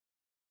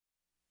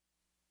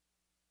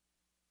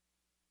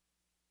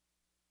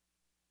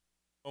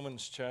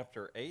Romans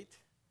chapter 8.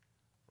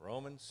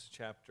 Romans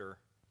chapter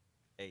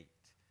 8.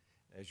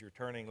 As you're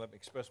turning, let me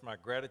express my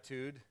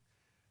gratitude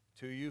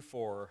to you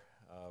for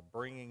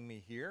bringing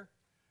me here.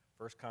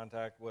 First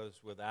contact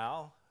was with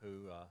Al,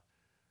 who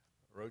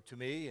wrote to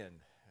me and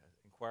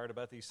inquired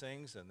about these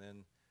things, and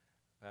then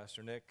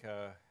Pastor Nick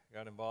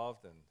got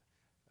involved, and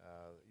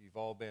you've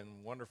all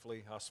been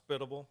wonderfully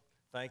hospitable.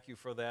 Thank you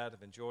for that.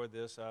 I've enjoyed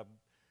this. I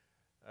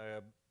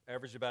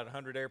averaged about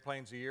 100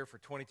 airplanes a year for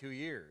 22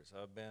 years.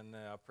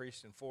 I've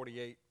preached in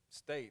 48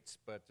 states,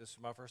 but this is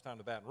my first time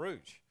to Baton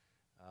Rouge.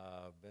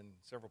 I've been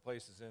several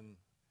places in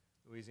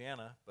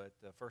Louisiana, but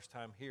first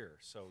time here.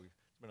 So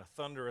it's been a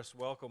thunderous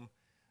welcome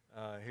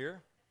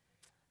here,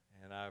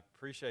 and I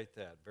appreciate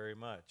that very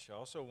much. I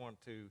also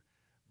want to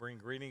bring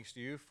greetings to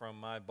you from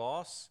my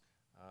boss,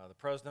 the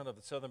president of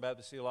the Southern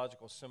Baptist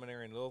Theological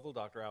Seminary in Louisville,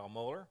 Dr. Al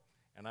Mohler.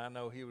 And I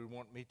know he would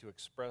want me to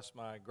express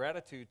my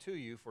gratitude to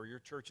you for your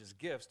church's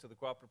gifts to the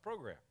cooperative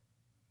program.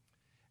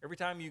 Every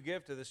time you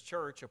give to this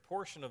church, a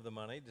portion of the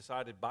money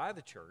decided by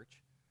the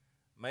church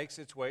makes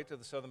its way to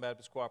the Southern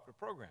Baptist Cooperative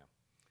Program.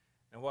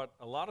 And what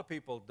a lot of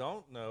people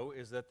don't know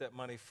is that that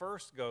money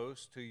first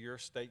goes to your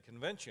state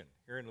convention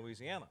here in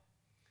Louisiana.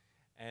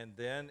 And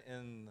then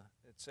in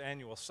its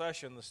annual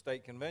session, the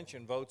state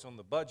convention votes on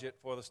the budget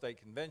for the state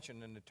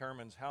convention and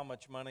determines how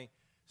much money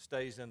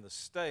stays in the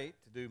state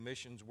to do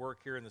missions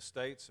work here in the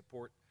state,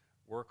 support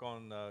work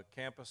on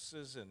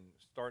campuses and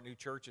start new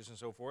churches and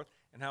so forth,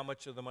 and how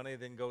much of the money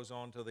then goes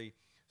on to the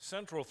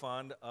central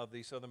fund of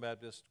the Southern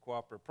Baptist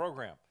Cooperative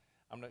Program.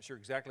 I'm not sure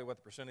exactly what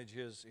the percentage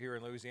is here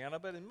in Louisiana,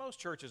 but in most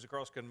churches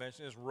across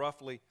convention is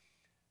roughly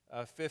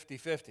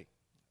 50-50.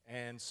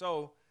 And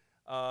so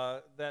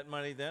that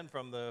money then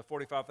from the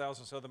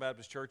 45,000 Southern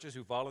Baptist churches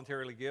who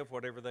voluntarily give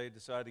whatever they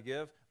decide to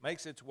give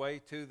makes its way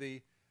to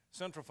the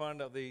Central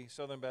Fund of the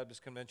Southern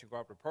Baptist Convention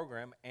Cooperative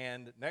Program,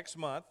 and next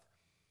month,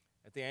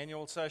 at the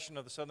annual session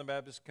of the Southern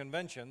Baptist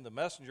Convention, the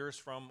messengers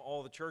from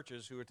all the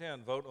churches who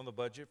attend vote on the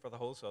budget for the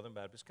whole Southern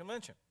Baptist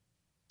Convention.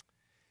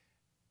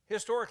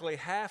 Historically,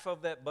 half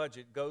of that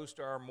budget goes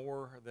to our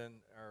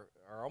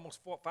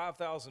almost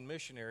 5,000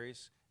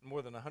 missionaries in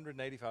more than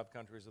 185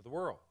 countries of the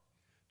world.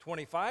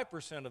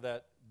 25% of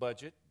that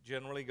budget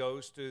generally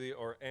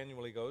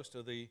annually goes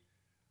to the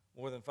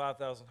more than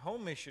 5,000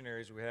 home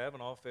missionaries we have in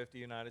all 50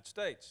 United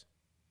States.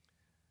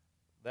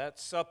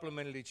 That's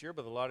supplemented each year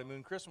by the Lottie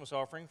Moon Christmas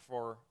offering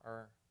for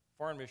our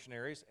foreign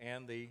missionaries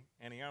and the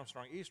Annie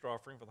Armstrong Easter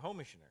offering for the home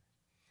missionaries.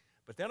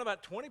 But then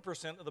about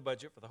 20% of the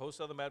budget for the whole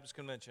Southern Baptist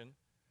Convention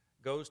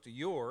goes to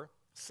your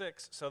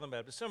 6 Southern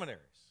Baptist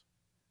seminaries.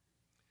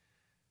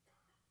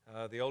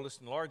 The oldest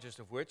and largest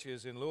of which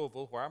is in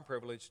Louisville, where I'm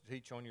privileged to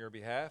teach on your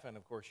behalf, and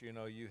of course you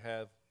know you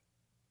have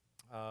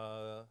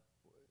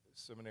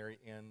seminary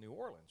in New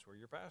Orleans, where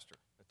your pastor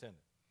attended.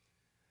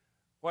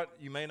 What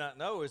you may not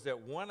know is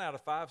that 1 out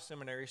of 5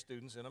 seminary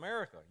students in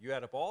America, you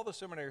add up all the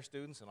seminary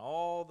students and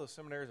all the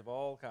seminaries of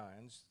all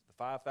kinds, the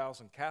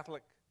 5,000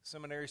 Catholic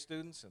seminary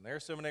students and their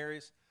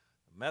seminaries,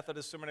 the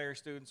Methodist seminary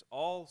students,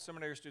 all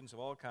seminary students of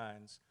all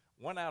kinds,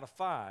 1 out of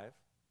 5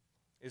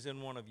 is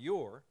in one of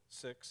your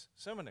 6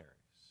 seminaries.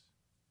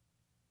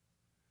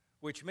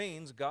 Which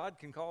means God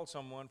can call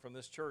someone from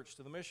this church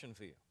to the mission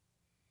field.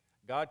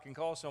 God can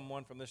call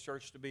someone from this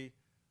church to be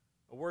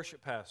a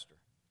worship pastor,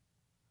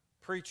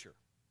 preacher,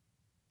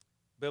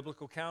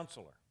 biblical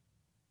counselor.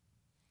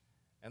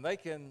 And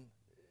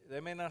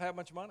they may not have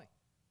much money,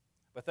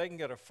 but they can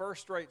get a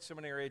first-rate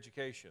seminary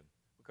education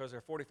because there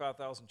are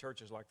 45,000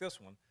 churches like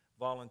this one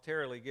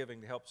voluntarily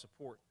giving to help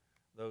support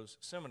those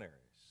seminaries.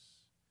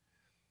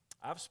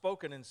 I've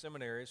spoken in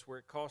seminaries where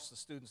it costs the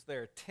students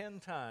there 10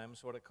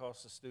 times what it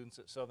costs the students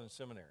at Southern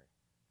Seminary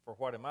for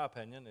what, in my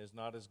opinion, is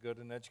not as good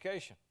an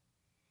education.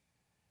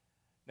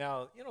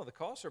 Now, the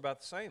costs are about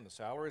the same. The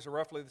salaries are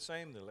roughly the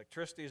same. The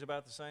electricity is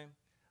about the same.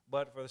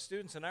 But for the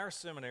students in our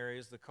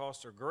seminaries, the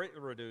costs are greatly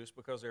reduced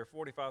because there are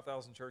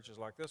 45,000 churches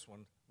like this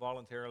one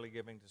voluntarily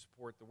giving to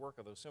support the work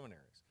of those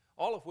seminaries.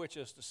 All of which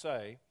is to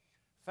say,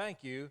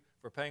 thank you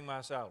for paying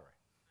my salary.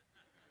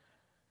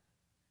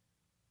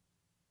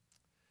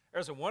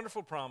 There's a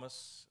wonderful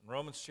promise in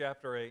Romans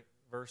chapter 8,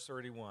 verse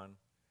 31,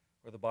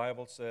 where the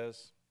Bible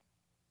says,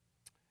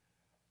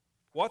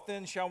 "What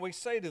then shall we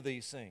say to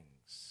these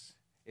things?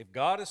 If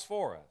God is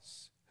for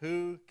us,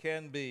 who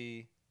can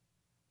be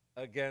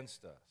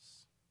against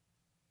us?"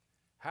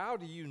 How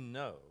do you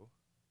know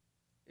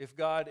if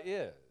God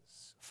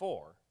is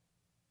for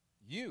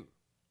you?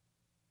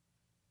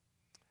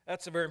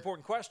 That's a very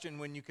important question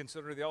when you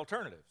consider the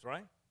alternatives,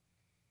 right?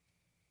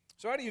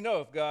 So how do you know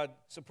if God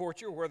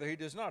supports you or whether he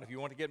does not? If you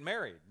want to get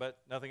married, but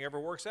nothing ever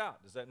works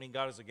out, does that mean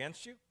God is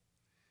against you?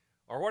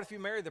 Or what if you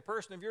marry the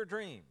person of your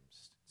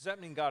dreams? Does that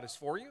mean God is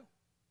for you?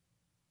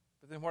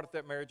 But then what if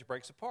that marriage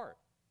breaks apart?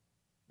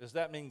 Does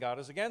that mean God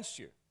is against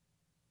you?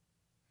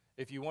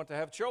 If you want to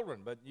have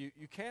children, but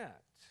you can't,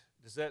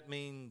 does that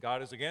mean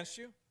God is against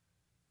you?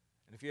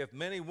 And if you have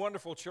many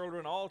wonderful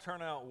children, all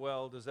turn out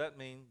well, does that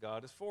mean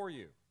God is for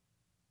you?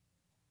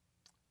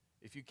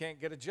 If you can't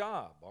get a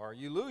job or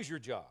you lose your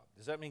job,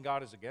 does that mean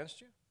God is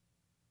against you?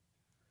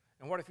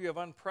 And what if you have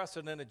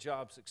unprecedented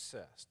job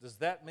success? Does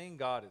that mean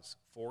God is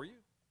for you?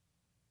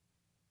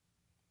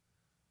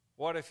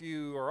 What if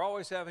you are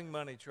always having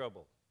money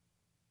trouble?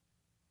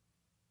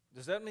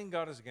 Does that mean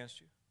God is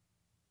against you?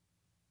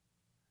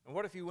 And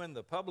what if you win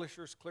the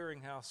Publishers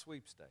Clearinghouse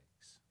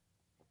sweepstakes?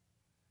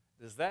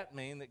 Does that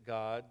mean that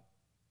God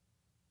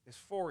is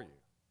for you?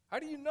 How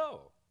do you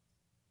know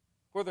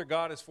whether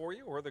God is for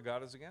you or whether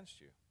God is against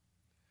you?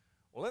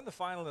 Well, in the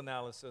final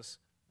analysis,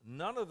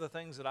 none of the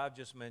things that I've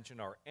just mentioned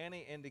are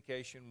any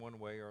indication one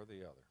way or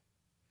the other.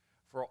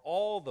 For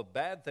all the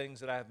bad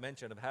things that I have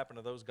mentioned have happened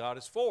to those God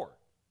is for.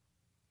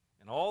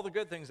 And all the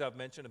good things I've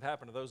mentioned have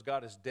happened to those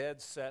God is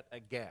dead set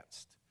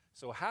against.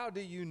 So how do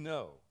you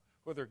know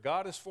whether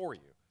God is for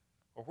you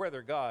or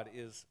whether God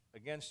is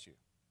against you?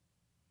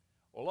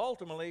 Well,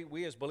 ultimately,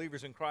 we as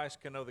believers in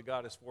Christ can know that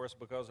God is for us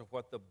because of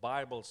what the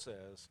Bible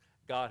says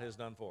God has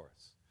done for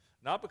us.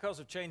 Not because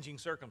of changing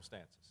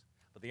circumstances,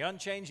 but the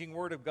unchanging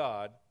Word of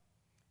God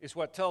is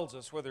what tells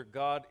us whether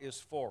God is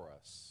for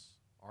us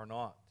or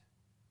not.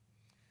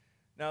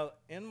 Now,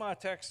 in my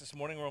text this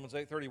morning, Romans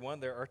 8:31,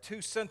 there are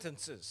two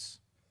sentences.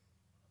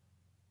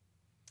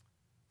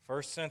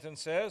 First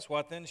sentence says,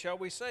 "What then shall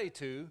we say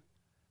to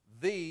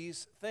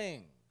these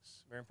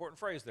things?" Very important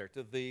phrase there,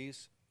 to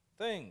these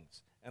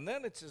things. And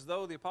then it's as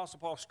though the Apostle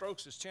Paul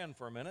strokes his chin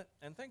for a minute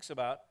and thinks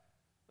about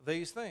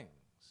these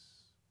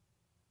things.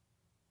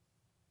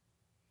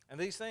 And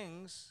these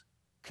things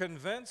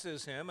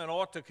convinces him and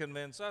ought to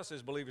convince us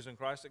as believers in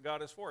Christ that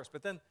God is for us.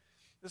 But then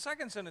the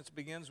second sentence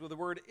begins with the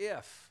word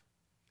if.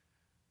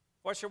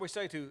 What shall we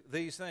say to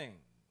these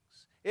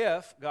things?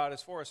 If God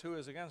is for us, who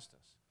is against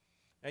us?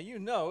 Now, you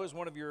know, as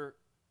one of your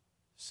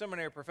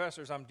seminary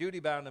professors, I'm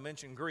duty-bound to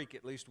mention Greek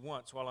at least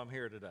once while I'm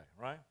here today,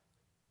 right?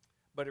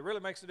 But it really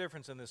makes a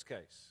difference in this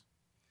case.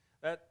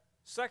 That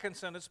second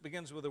sentence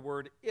begins with the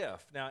word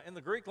if. Now, in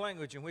the Greek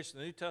language in which the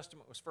New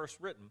Testament was first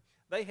written,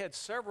 they had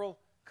several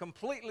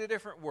completely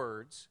different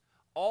words,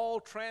 all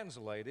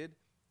translated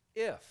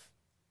if.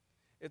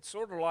 It's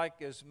sort of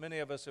like, as many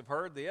of us have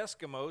heard, the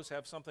Eskimos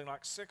have something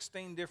like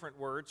 16 different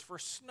words for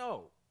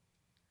snow.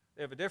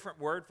 They have a different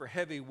word for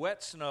heavy,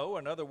 wet snow,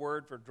 another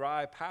word for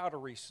dry,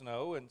 powdery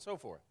snow, and so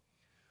forth.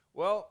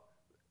 Well,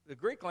 the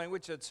Greek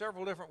language had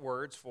several different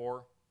words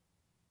for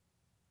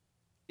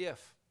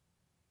if.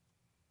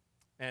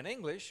 And in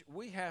English,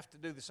 we have to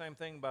do the same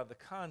thing by the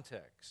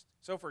context.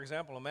 So, for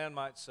example, a man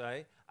might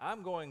say,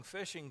 I'm going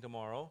fishing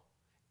tomorrow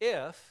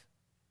if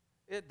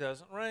it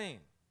doesn't rain.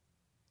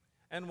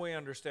 And we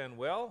understand,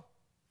 well,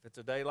 if it's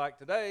a day like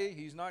today,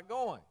 he's not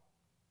going.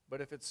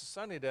 But if it's a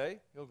sunny day,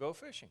 he'll go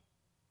fishing.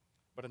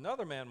 But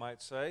another man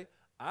might say,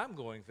 I'm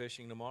going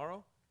fishing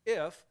tomorrow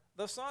if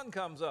the sun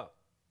comes up.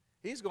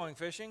 He's going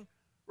fishing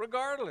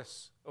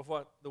regardless of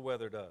what the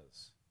weather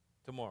does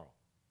tomorrow.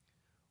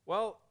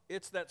 Well,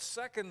 it's that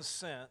second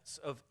sense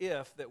of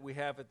if that we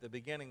have at the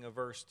beginning of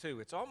verse 2.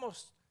 It's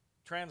almost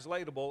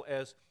translatable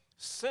as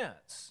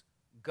since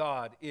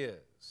God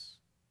is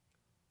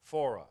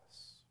for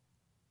us.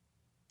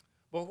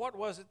 But what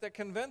was it that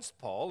convinced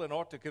Paul and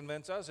ought to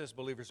convince us as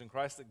believers in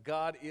Christ that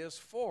God is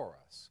for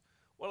us?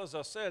 Well, as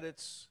I said,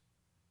 it's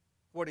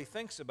what he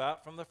thinks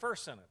about from the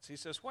first sentence. He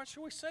says, what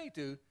shall we say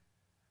to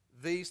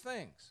these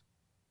things?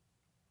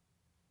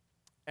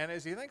 And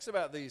as he thinks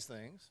about these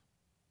things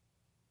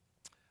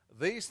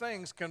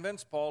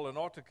convince Paul and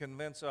ought to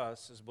convince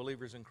us as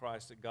believers in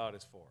Christ that God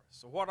is for us.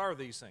 So what are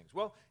these things?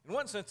 Well, in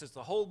one sense, it's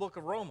the whole book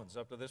of Romans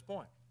up to this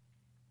point.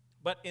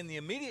 But in the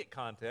immediate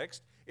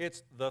context,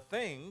 it's the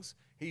things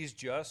he's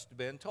just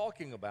been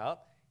talking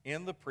about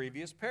in the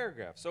previous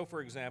paragraph. So,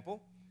 for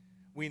example,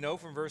 we know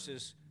from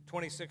verses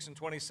 26 and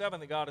 27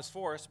 that God is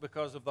for us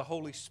because of the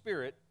Holy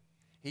Spirit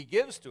he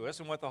gives to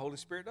us and what the Holy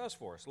Spirit does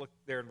for us. Look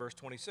there in verse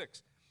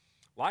 26.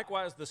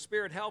 Likewise, the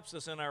Spirit helps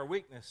us in our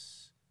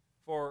weakness,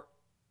 for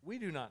we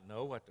do not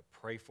know what to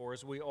pray for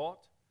as we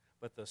ought,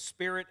 but the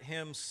Spirit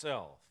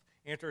himself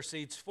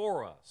intercedes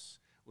for us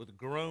with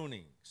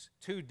groanings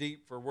too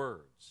deep for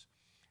words.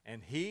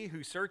 And he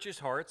who searches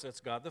hearts,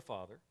 that's God the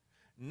Father,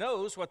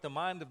 knows what the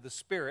mind of the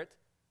Spirit,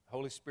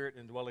 Holy Spirit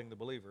indwelling the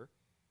believer,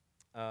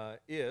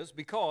 is,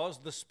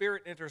 because the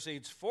Spirit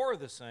intercedes for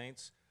the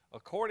saints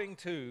according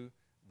to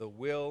the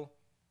will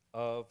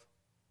of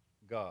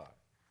God.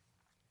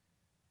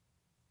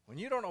 When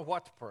you don't know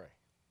what to pray,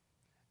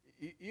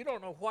 you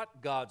don't know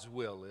what God's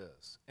will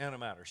is in a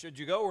matter. Should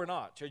you go or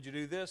not? Should you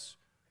do this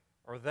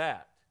or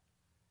that?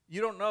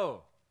 You don't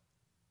know.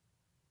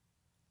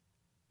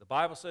 The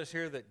Bible says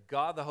here that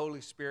God the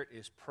Holy Spirit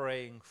is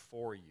praying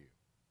for you.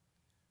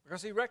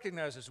 Because he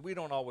recognizes we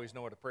don't always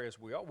know what to pray as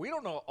we ought. We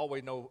don't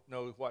always know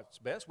what's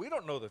best. We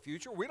don't know the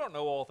future. We don't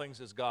know all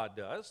things as God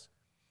does.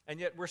 And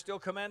yet we're still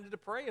commanded to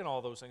pray in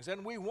all those things.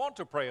 And we want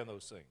to pray in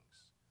those things.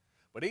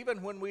 But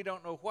even when we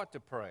don't know what to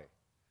pray,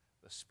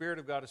 the Spirit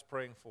of God is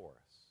praying for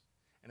us.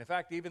 And in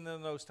fact, even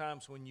in those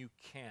times when you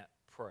can't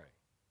pray.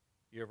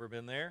 You ever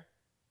been there?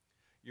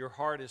 Your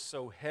heart is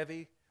so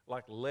heavy,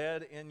 like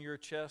lead in your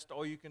chest,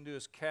 all you can do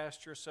is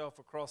cast yourself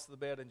across the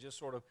bed and just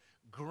sort of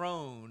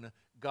groan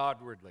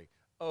Godwardly.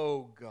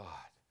 Oh God,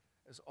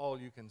 is all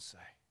you can say.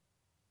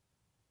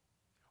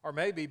 Or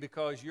maybe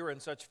because you're in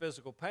such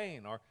physical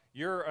pain, or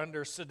you're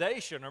under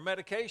sedation or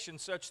medication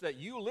such that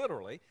you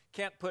literally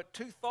can't put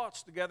two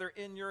thoughts together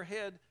in your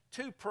head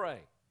to pray.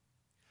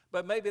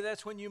 But maybe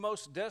that's when you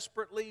most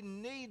desperately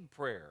need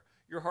prayer.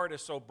 Your heart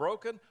is so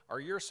broken,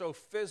 or you're so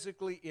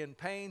physically in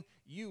pain,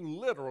 you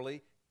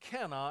literally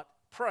cannot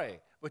pray.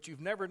 But you've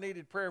never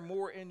needed prayer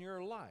more in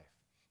your life.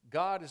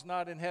 God is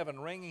not in heaven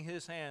wringing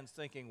His hands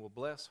thinking, well,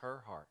 bless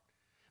her heart.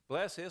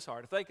 Bless his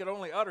heart. If they could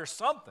only utter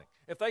something,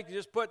 if they could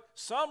just put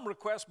some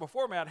request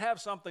before me, I'd have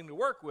something to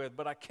work with,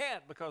 but I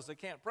can't because they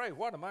can't pray.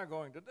 What am I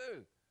going to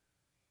do?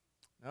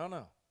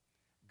 No.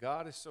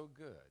 God is so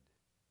good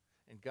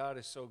and God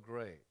is so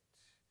great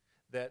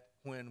that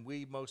when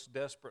we most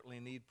desperately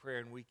need prayer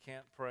and we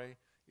can't pray,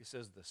 He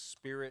says the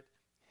Spirit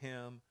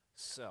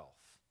Himself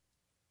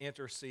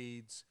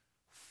intercedes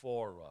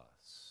for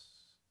us.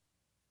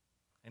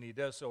 And He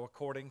does so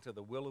according to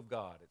the will of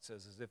God. It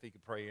says as if He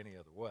could pray any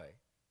other way.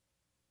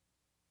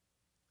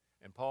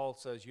 And Paul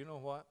says, you know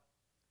what?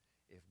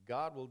 If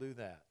God will do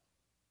that,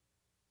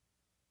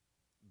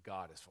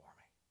 God is for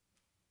me.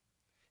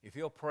 If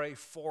He'll pray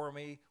for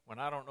me when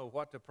I don't know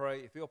what to pray,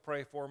 if He'll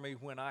pray for me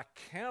when I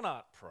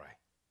cannot pray,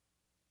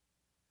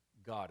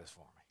 God is for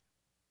me.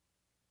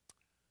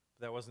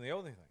 But that wasn't the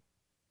only thing.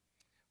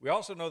 We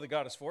also know that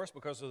God is for us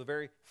because of the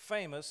very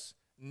famous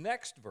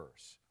next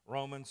verse,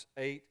 Romans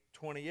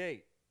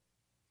 8:28.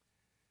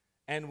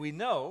 And we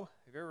know,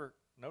 have you ever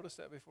noticed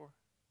that before?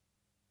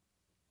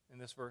 In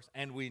this verse,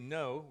 and we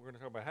know, we're going to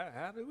talk about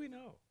how do we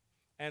know?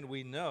 And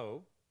we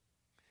know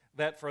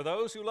that for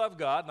those who love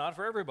God, not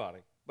for everybody,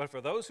 but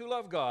for those who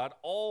love God,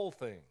 all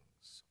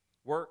things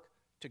work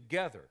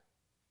together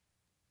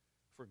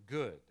for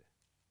good.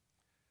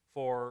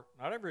 For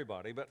not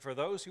everybody, but for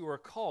those who are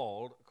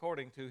called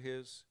according to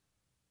His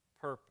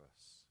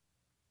purpose.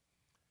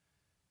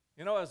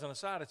 You know, as an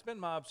aside, it's been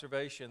my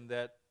observation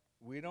that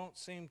we don't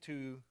seem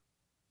to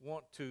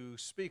want to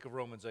speak of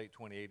Romans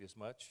 8:28 as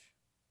much.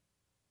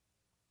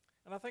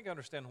 And I think I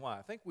understand why.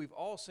 I think we've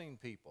all seen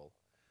people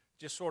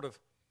just sort of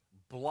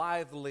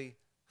blithely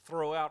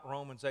throw out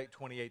Romans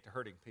 8:28 to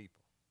hurting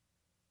people.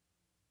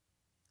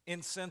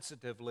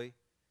 Insensitively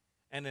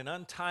and in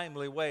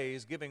untimely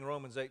ways giving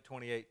Romans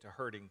 8:28 to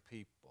hurting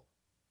people.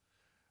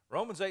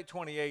 Romans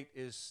 8:28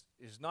 is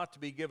not to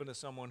be given to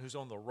someone who's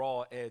on the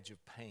raw edge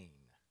of pain.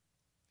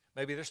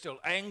 Maybe they're still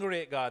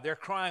angry at God. They're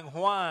crying,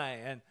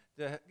 why? And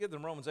to give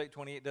them Romans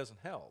 8:28 doesn't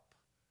help.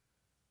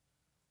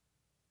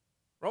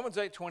 Romans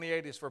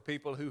 8:28 is for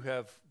people who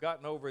have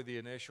gotten over the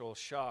initial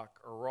shock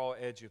or raw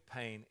edge of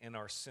pain and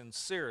are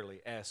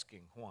sincerely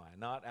asking why,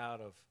 not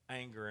out of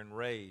anger and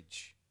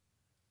rage,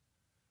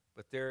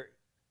 but they're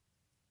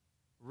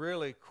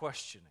really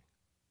questioning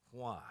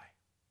why.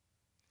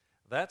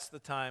 That's the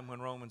time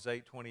when Romans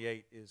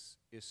 8:28 is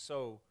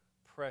so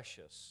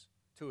precious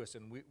to us,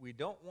 and we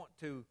don't want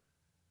to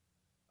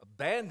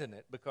abandon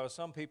it because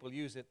some people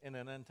use it in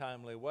an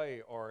untimely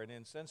way or an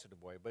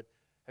insensitive way, but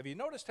have you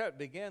noticed how it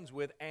begins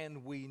with,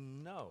 and we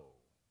know?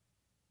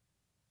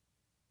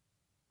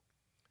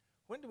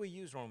 When do we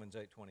use Romans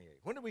 8:28?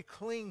 When do we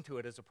cling to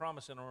it as a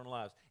promise in our own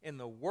lives? In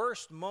the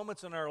worst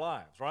moments in our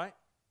lives, right?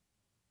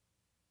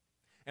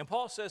 And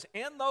Paul says,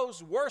 in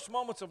those worst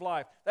moments of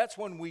life, that's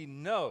when we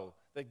know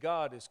that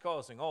God is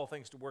causing all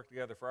things to work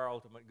together for our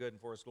ultimate good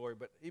and for His glory.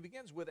 But he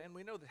begins with, and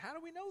we know that. How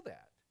do we know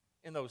that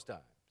in those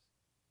times?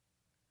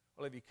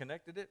 Well, have you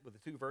connected it with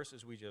the two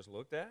verses we just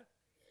looked at?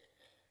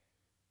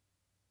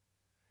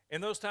 In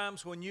those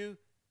times when you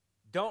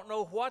don't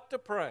know what to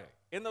pray,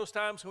 in those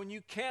times when you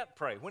can't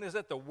pray, when is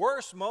it the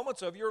worst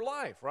moments of your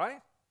life,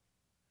 right?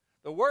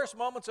 The worst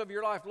moments of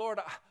your life, Lord,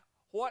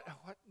 what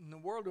in the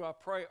world do I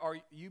pray? Or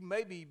you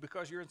maybe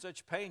because you're in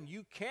such pain,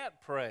 you can't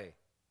pray.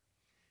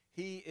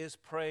 He is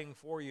praying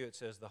for you, it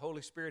says. The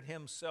Holy Spirit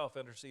Himself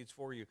intercedes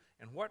for you.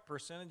 And what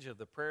percentage of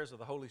the prayers of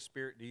the Holy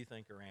Spirit do you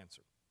think are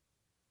answered?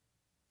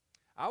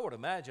 I would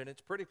imagine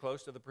it's pretty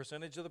close to the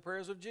percentage of the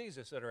prayers of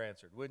Jesus that are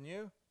answered, wouldn't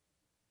you?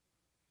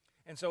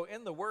 And so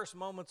in the worst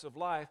moments of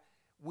life,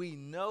 we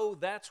know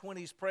that's when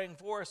He's praying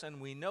for us, and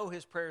we know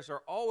His prayers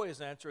are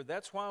always answered.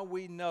 That's why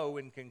we know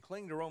and can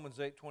cling to Romans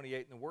 8:28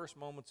 in the worst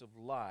moments of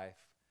life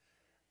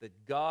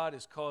that God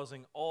is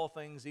causing all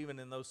things, even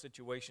in those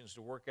situations,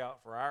 to work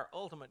out for our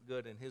ultimate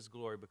good and His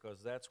glory,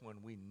 because that's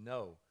when we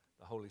know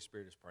the Holy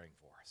Spirit is praying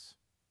for us.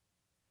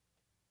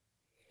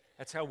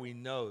 That's how we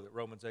know that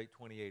Romans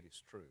 8:28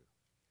 is true.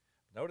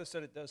 Notice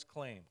that it does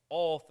claim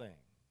all things.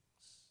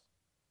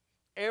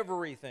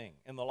 Everything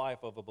in the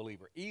life of a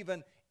believer,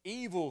 even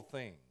evil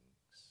things.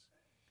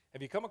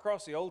 Have you come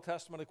across the Old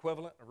Testament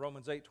equivalent of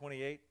Romans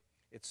 8:28?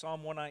 It's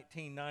Psalm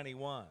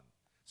 119:91.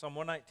 Psalm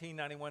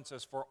 119:91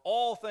 says, for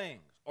all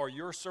things are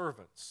your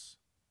servants.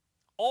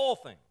 All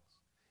things.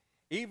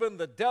 Even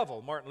the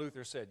devil, Martin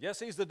Luther said. Yes,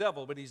 he's the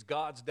devil, but he's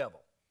God's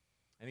devil.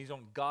 And he's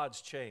on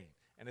God's chain.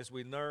 And as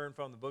we learn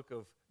from the book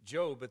of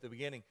Job at the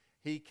beginning,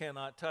 he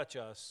cannot touch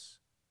us.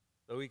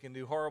 Though he can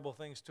do horrible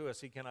things to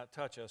us, he cannot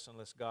touch us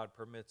unless God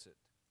permits it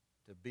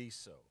to be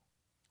so.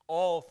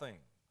 All things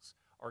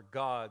are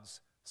God's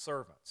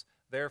servants.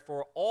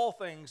 Therefore, all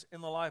things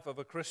in the life of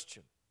a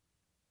Christian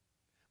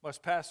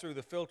must pass through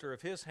the filter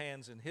of His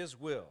hands and His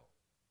will.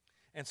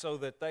 And so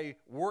that they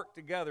work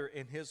together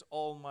in His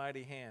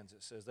almighty hands.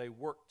 It says they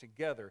work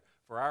together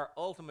for our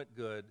ultimate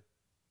good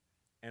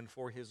and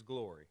for His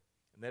glory.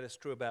 And that is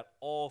true about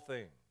all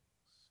things.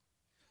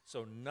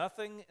 So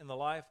nothing in the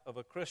life of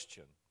a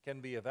Christian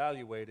can be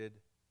evaluated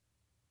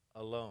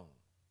alone.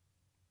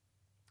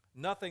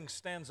 Nothing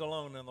stands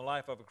alone in the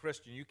life of a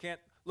Christian. You can't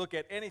look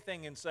at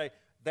anything and say,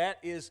 that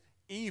is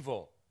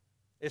evil.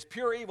 It's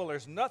pure evil.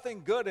 There's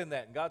nothing good in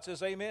that. And God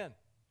says, amen.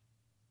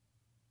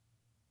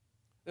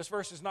 This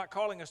verse is not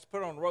calling us to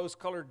put on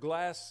rose-colored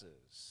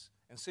glasses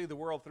and see the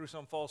world through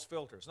some false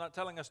filter. It's not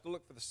telling us to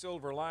look for the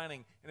silver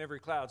lining in every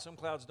cloud. Some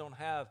clouds don't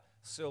have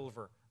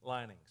silver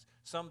linings.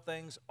 Some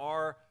things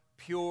are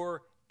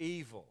pure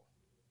evil.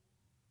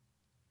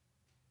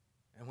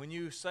 And when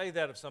you say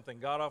that of something,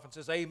 God often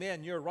says,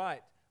 amen, you're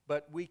right.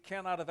 But we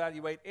cannot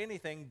evaluate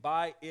anything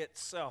by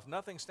itself.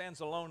 Nothing stands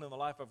alone in the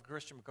life of a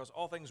Christian because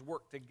all things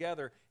work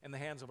together in the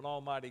hands of an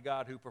almighty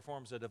God who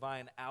performs a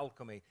divine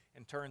alchemy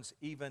and turns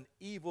even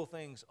evil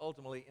things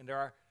ultimately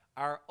into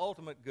our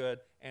ultimate good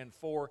and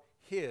for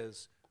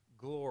His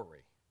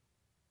glory.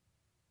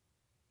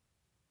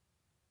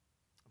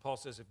 Paul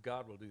says, if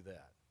God will do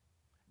that,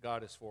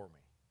 God is for me.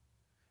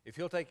 If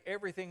He'll take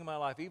everything in my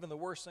life, even the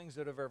worst things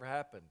that have ever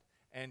happened,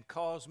 and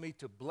cause me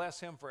to bless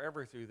Him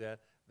forever through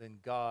that, then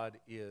God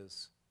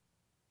is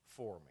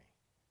for me.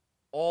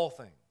 All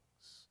things,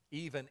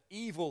 even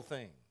evil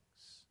things,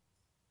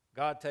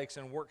 God takes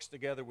and works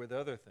together with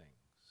other things.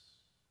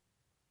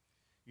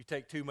 You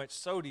take too much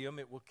sodium,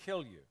 it will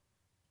kill you.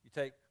 You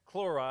take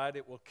chloride,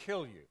 it will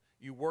kill you.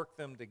 You work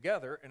them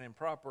together and in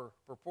proper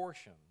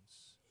proportions.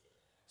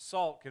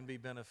 Salt can be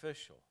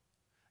beneficial.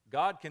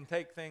 God can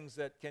take things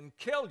that can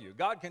kill you.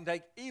 God can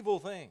take evil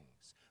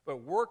things,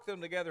 but work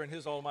them together in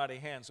His almighty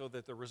hand so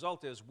that the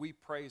result is we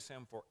praise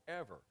Him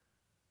forever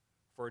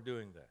for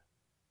doing that.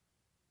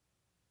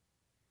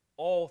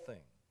 All things,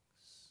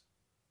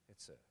 it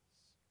says.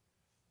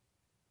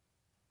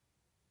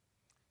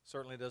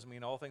 Certainly doesn't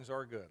mean all things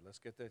are good. Let's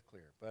get that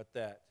clear. But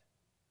that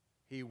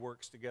He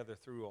works together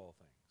through all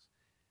things.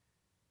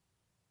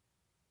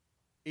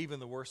 Even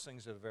the worst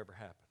things that have ever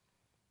happened.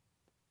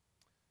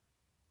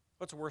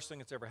 What's the worst thing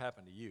that's ever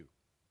happened to you?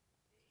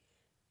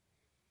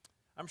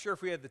 I'm sure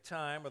if we had the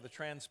time or the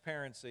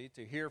transparency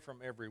to hear from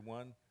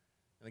everyone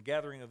in a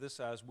gathering of this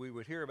size, we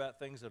would hear about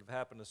things that have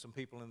happened to some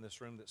people in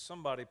this room that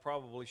somebody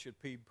probably should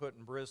be put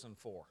in prison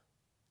for,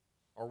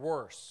 or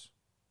worse.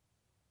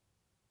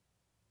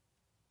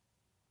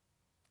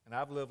 And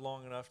I've lived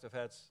long enough to have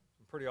had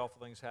some pretty awful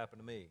things happen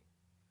to me.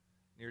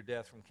 Near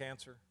death from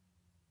cancer,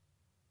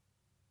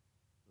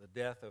 the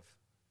death of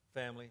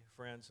family,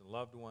 friends, and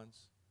loved ones.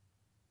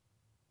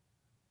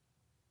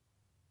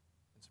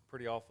 Some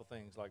pretty awful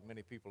things like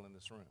many people in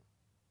this room.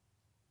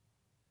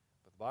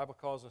 But the Bible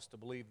calls us to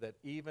believe that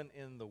even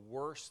in the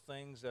worst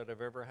things that have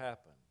ever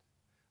happened,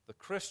 the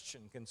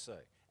Christian can say,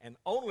 and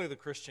only the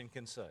Christian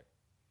can say,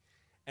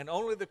 and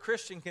only the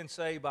Christian can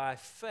say by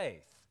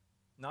faith,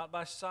 not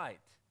by sight,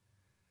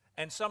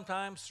 and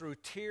sometimes through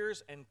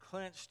tears and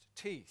clenched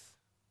teeth.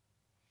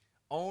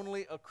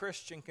 Only a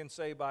Christian can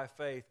say by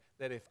faith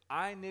that if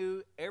I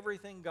knew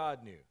everything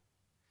God knew,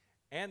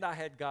 and I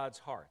had God's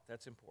heart,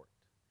 that's important.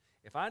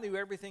 If I knew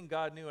everything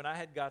God knew and I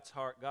had God's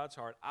heart,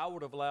 I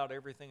would have allowed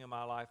everything in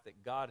my life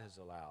that God has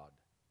allowed.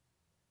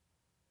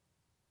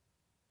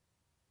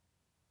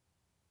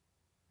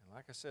 And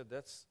like I said,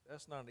 that's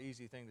not an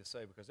easy thing to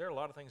say because there are a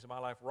lot of things in my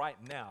life right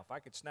now. If I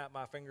could snap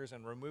my fingers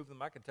and remove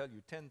them, I could tell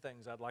you 10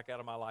 things I'd like out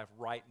of my life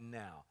right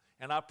now.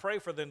 And I pray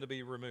for them to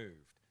be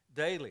removed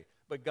daily,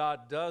 but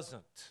God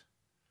doesn't.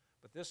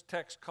 But this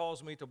text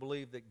calls me to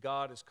believe that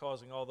God is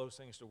causing all those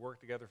things to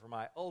work together for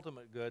my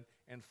ultimate good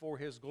and for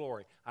His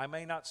glory. I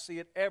may not see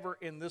it ever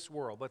in this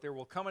world, but there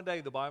will come a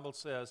day, the Bible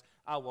says,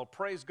 I will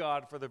praise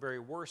God for the very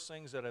worst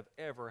things that have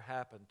ever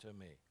happened to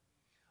me.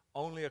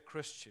 Only a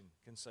Christian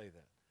can say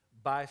that,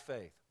 by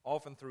faith,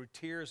 often through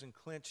tears and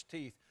clenched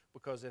teeth,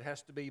 because it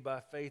has to be by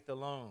faith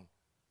alone.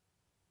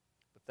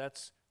 But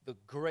that's the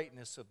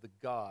greatness of the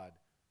God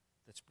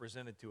that's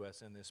presented to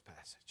us in this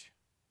passage.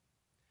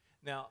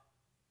 Now,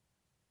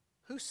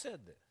 who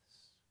said this?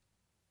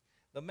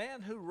 The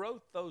man who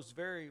wrote those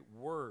very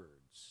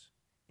words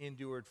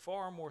endured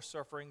far more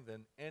suffering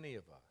than any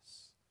of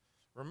us.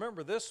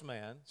 Remember, this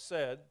man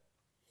said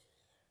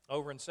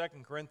over in 2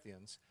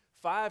 Corinthians,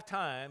 5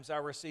 times I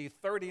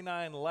received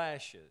 39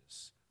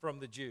 lashes from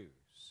the Jews.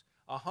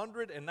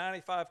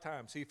 195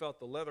 times he felt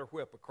the leather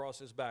whip across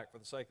his back for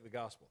the sake of the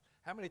gospel.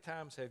 How many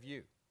times have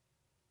you?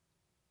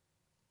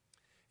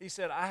 He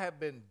said, I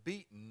have been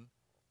beaten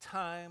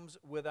times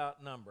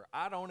without number.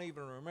 I don't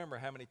even remember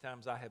how many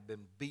times I have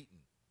been beaten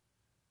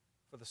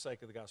for the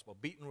sake of the gospel.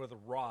 Beaten with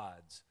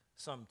rods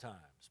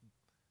sometimes.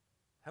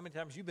 How many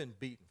times have you been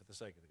beaten for the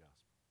sake of the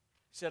gospel?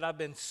 He said, I've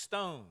been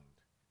stoned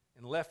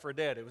and left for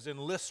dead. It was in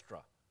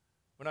Lystra.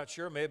 We're not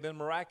sure. It may have been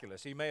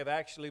miraculous. He may have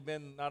actually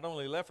been not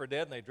only left for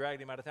dead and they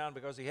dragged him out of town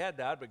because he had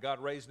died, but God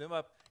raised him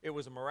up. It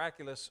was a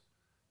miraculous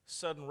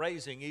sudden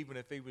raising even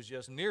if he was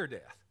just near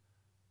death.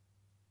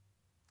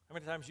 How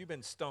many times have you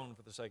been stoned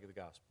for the sake of the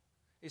gospel?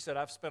 He said,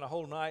 I've spent a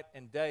whole night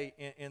and day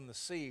in the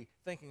sea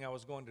thinking I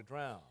was going to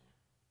drown.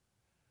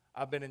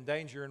 I've been in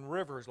danger in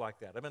rivers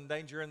like that. I've been in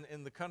danger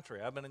in the country.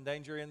 I've been in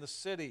danger in the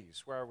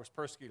cities where I was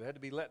persecuted. I had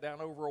to be let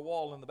down over a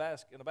wall in a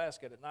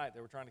basket at night.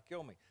 They were trying to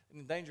kill me.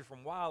 In danger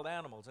from wild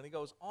animals. And he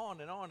goes on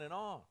and on and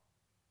on.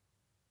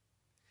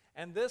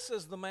 And this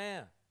is the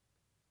man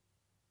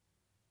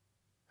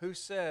who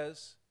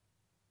says,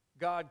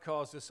 God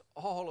causes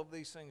all of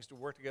these things to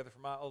work together for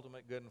my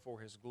ultimate good and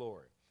for His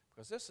glory.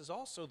 Because this is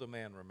also the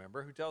man,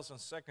 remember, who tells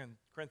us in 2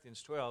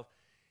 Corinthians 12,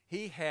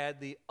 he had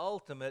the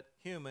ultimate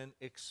human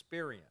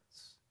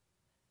experience.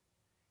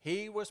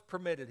 He was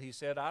permitted, he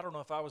said, I don't know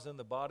if I was in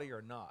the body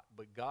or not,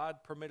 but God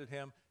permitted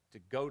him to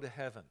go to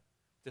heaven,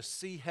 to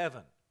see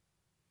heaven.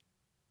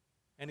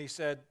 And he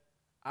said,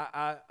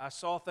 I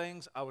saw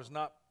things I was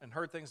not, and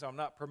heard things I'm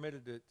not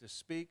permitted to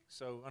speak.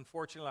 So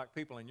unfortunately, like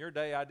people in your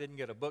day, I didn't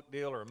get a book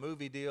deal or a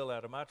movie deal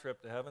out of my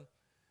trip to heaven.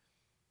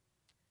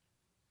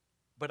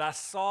 But I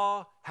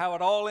saw how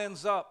it all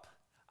ends up.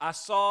 I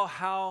saw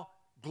how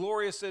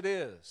glorious it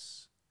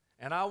is.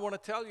 And I want to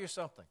tell you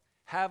something.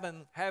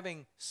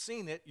 Having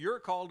seen it, you're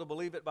called to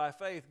believe it by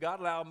faith. God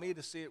allowed me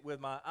to see it with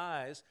my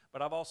eyes,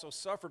 but I've also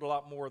suffered a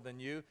lot more than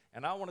you.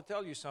 And I want to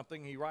tell you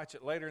something. He writes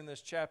it later in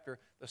this chapter.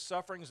 The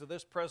sufferings of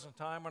this present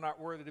time are not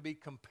worthy to be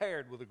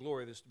compared with the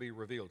glory that's to be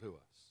revealed to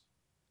us.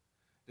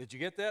 Did you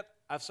get that?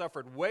 I've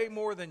suffered way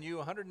more than you.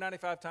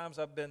 195 times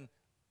I've been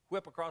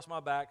whipped across my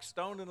back,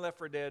 stoned and left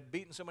for dead,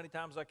 beaten so many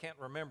times I can't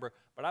remember.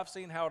 But I've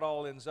seen how it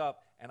all ends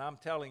up, and I'm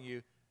telling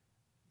you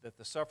that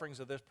the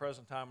sufferings of this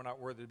present time are not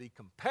worthy to be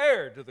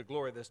compared to the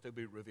glory that's to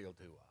be revealed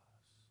to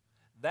us.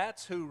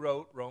 That's who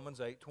wrote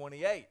Romans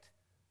 8:28.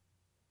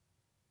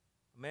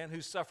 A man who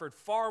suffered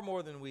far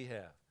more than we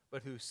have,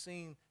 but who's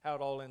seen how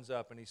it all ends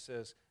up. And he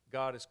says,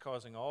 God is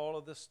causing all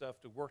of this stuff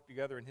to work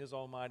together in His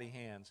almighty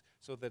hands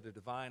so that a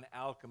divine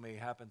alchemy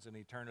happens in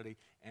eternity.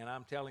 And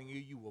I'm telling you,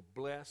 you will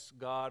bless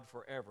God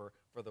forever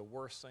for the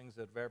worst things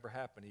that have ever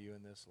happened to you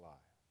in this life.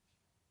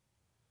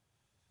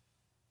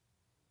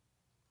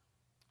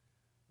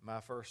 My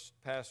first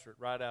pastorate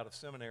right out of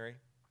seminary,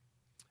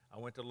 I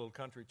went to a little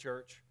country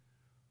church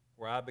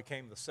where I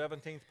became the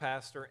 17th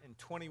pastor in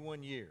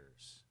 21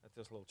 years at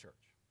this little church,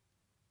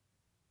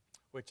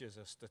 which is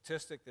a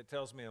statistic that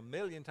tells me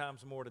 1,000,000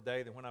 times more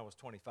today than when I was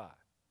 25.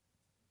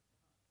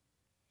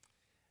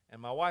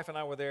 And my wife and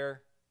I were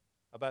there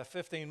about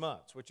 15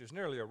 months, which is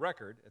nearly a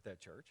record at that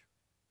church.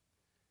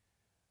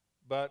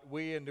 But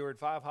we endured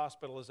 5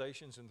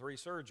 hospitalizations and 3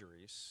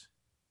 surgeries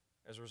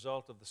as a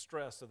result of the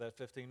stress of that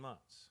 15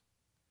 months.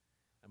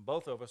 And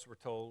both of us were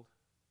told,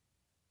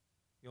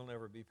 you'll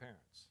never be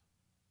parents.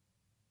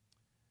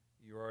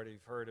 You already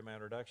heard in my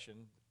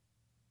introduction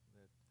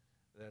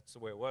that that's the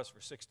way it was for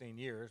 16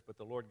 years, but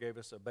the Lord gave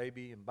us a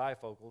baby and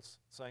bifocals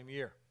same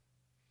year.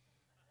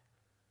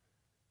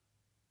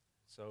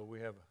 So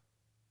we have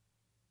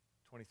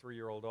a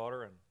 23-year-old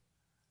daughter and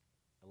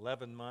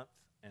 11-month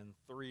and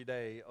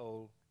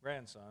 3-day-old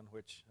grandson,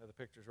 which are the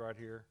pictures right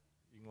here.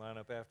 You can line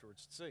up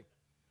afterwards to see.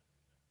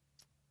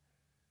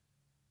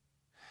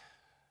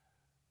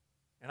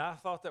 And I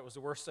thought that was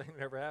the worst thing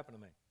that ever happened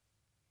to me.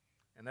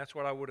 And that's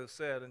what I would have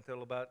said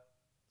until about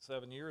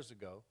 7 years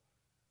ago.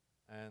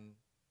 And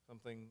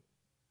something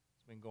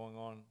has been going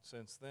on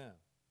since then.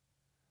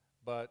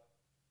 But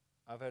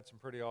I've had some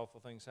pretty awful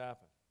things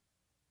happen.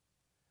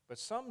 But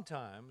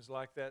sometimes,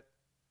 like that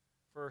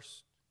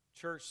first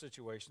church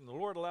situation, the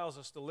Lord allows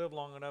us to live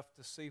long enough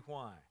to see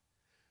why.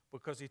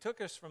 Because He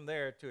took us from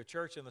there to a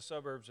church in the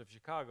suburbs of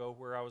Chicago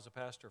where I was a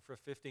pastor for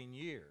 15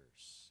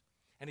 years.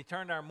 And He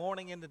turned our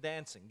mourning into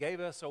dancing, gave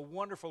us a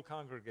wonderful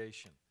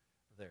congregation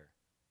there.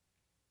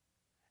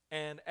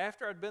 And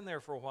after I'd been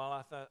there for a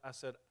while, I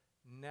said,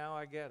 now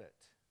I get it.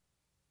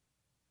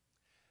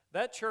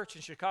 That church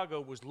in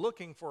Chicago was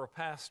looking for a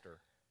pastor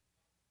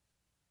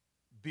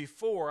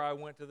before I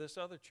went to this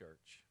other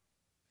church.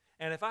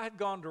 And if I had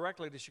gone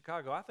directly to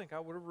Chicago, I think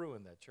I would have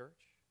ruined that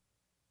church.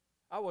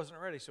 I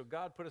wasn't ready, so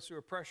God put us through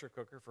a pressure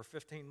cooker for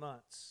 15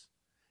 months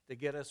to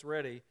get us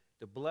ready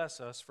to bless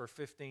us for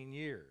 15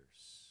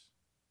 years.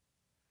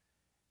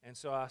 And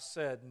so I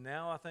said,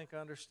 now I think I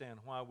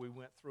understand why we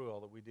went through all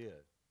that we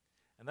did.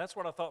 And that's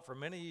what I thought for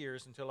many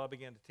years until I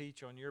began to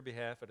teach on your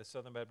behalf at a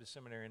Southern Baptist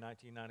Seminary in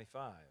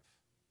 1995.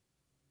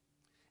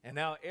 And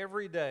now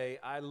every day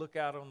I look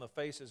out on the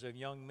faces of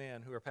young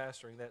men who are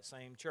pastoring that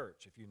same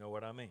church, if you know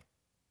what I mean.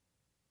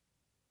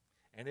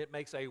 And it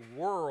makes a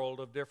world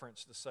of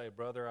difference to say,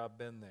 brother, I've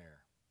been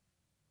there.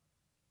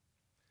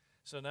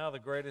 So now the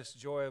greatest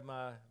joy of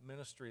my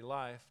ministry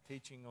life,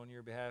 teaching on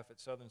your behalf at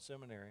Southern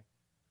Seminary,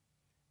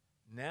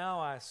 now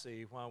I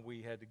see why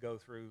we had to go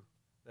through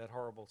that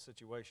horrible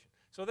situation.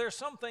 So there's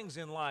some things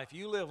in life,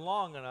 you live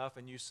long enough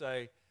and you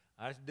say,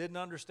 I didn't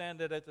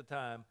understand it at the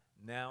time,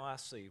 now I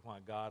see why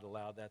God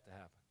allowed that to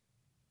happen.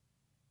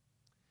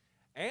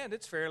 And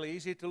it's fairly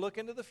easy to look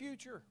into the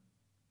future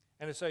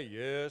and to say,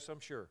 yes, I'm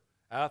sure.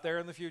 Out there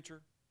in the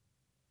future,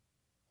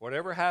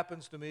 whatever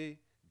happens to me,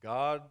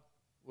 God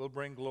will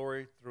bring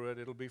glory through it.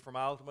 It'll be for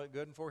my ultimate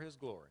good and for His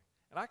glory.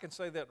 And I can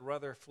say that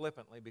rather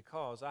flippantly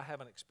because I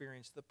haven't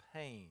experienced the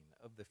pain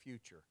of the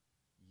future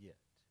yet.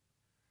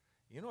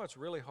 You know what's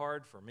really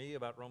hard for me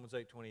about Romans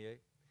 8:28?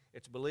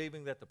 It's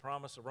believing that the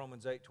promise of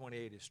Romans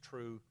 8:28 is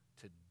true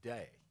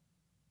today.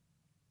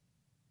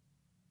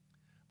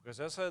 Because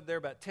I said there are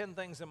about 10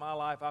 things in my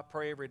life I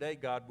pray every day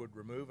God would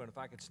remove, and if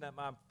I could snap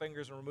my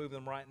fingers and remove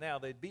them right now,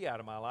 they'd be out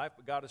of my life,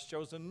 but God has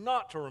chosen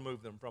not to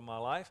remove them from my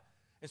life.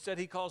 Instead,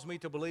 He calls me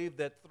to believe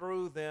that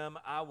through them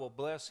I will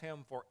bless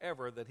Him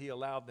forever, that He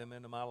allowed them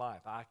into my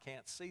life. I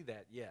can't see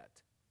that yet.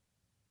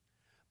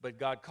 But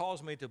God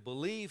calls me to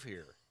believe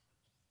here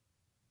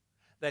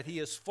that He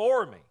is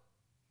for me,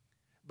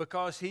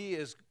 because He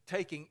is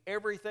taking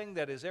everything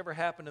that has ever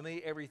happened to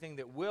me, everything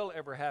that will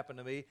ever happen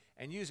to me,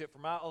 and use it for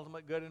my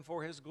ultimate good and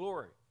for His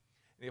glory.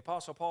 And the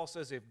Apostle Paul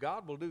says if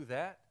God will do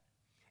that,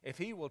 if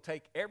He will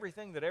take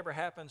everything that ever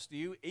happens to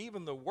you,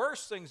 even the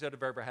worst things that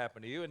have ever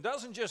happened to you, and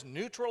doesn't just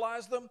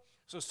neutralize them,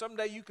 so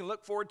someday you can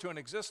look forward to an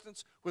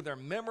existence where their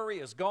memory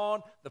is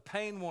gone, the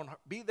pain won't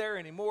be there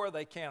anymore,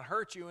 they can't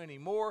hurt you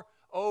anymore,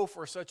 oh,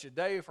 for such a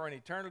day, for an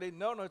eternity.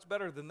 No, it's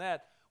better than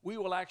that. We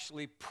will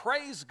actually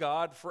praise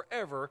God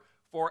forever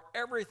for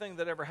everything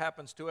that ever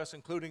happens to us,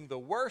 including the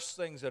worst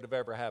things that have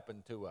ever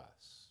happened to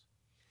us.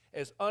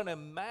 As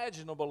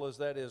unimaginable as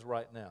that is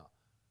right now,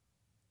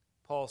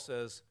 Paul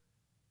says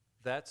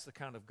that's the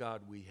kind of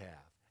God we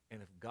have.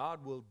 And if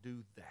God will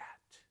do that,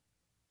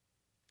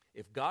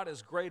 if God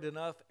is great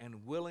enough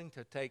and willing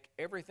to take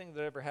everything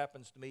that ever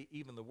happens to me,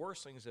 even the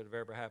worst things that have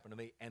ever happened to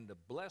me, and to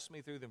bless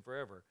me through them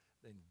forever,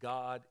 then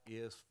God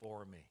is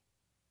for me.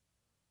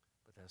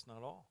 But that's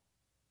not all.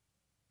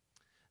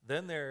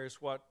 Then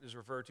there's what is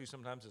referred to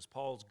sometimes as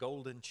Paul's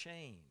golden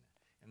chain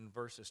in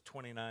verses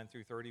 29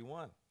 through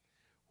 31,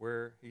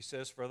 where he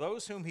says, "For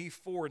those whom He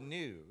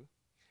foreknew,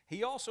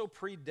 He also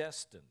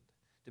predestined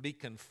to be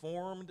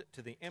conformed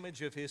to the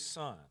image of His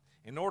Son,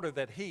 in order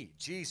that He,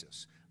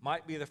 Jesus,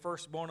 might be the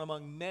firstborn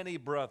among many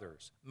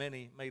brothers,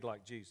 many made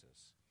like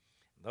Jesus.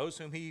 And those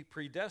whom He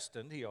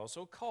predestined, He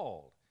also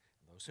called.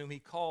 And those whom He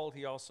called,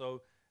 He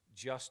also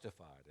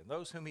justified. And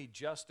those whom He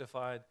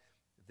justified,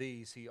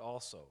 these He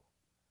also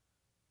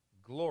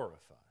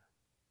glorified."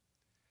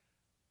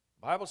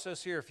 The Bible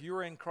says here, if you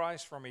are in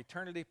Christ from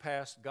eternity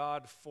past,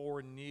 God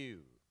foreknew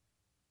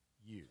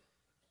you.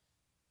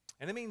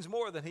 And it means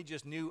more than He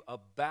just knew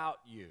about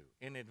you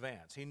in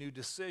advance. He knew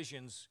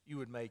decisions you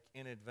would make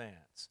in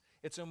advance.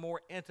 It's a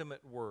more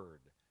intimate word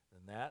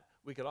than that.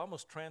 We could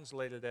almost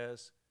translate it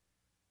as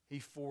He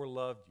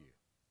foreloved you.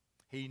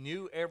 He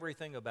knew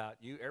everything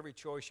about you, every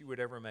choice you would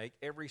ever make,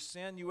 every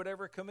sin you would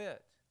ever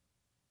commit.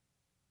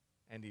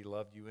 And He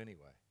loved you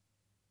anyway.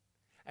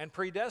 And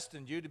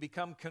predestined you to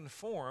become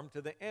conformed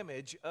to the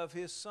image of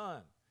His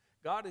Son.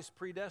 God has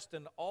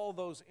predestined all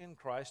those in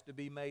Christ to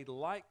be made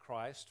like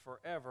Christ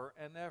forever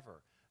and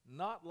ever,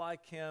 not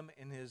like Him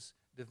in His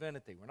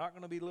divinity. We're not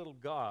going to be little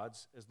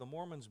gods, as the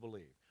Mormons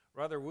believe.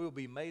 Rather, we will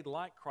be made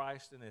like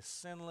Christ in His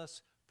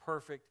sinless,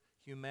 perfect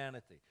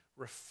humanity,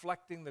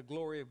 reflecting the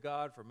glory of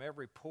God from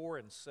every pore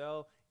and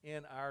cell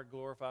in our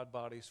glorified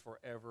bodies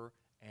forever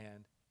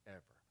and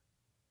ever.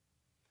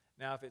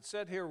 Now, if it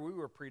said here we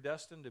were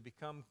predestined to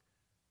become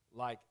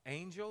like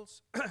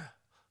angels,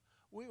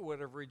 we would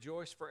have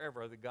rejoiced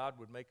forever that God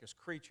would make us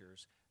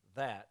creatures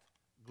that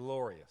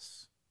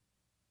glorious.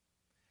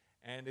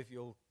 And if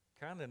you'll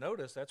kind of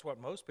notice, that's what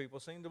most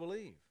people seem to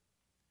believe.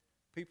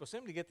 People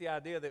seem to get the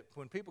idea that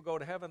when people go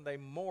to heaven, they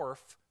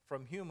morph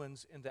from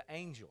humans into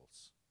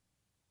angels,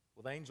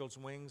 with angels'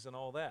 wings and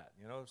all that.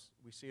 You know,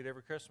 we see it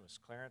every Christmas.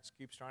 Clarence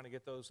keeps trying to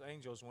get those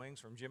angels' wings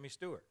from Jimmy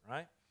Stewart,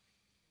 right?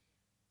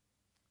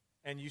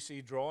 And you see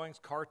drawings,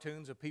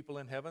 cartoons of people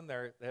in heaven.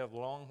 They have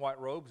long white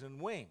robes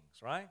and wings,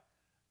 right?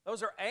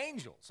 Those are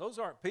angels. Those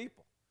aren't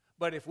people.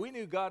 But if we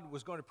knew God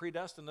was going to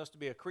predestine us to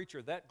be a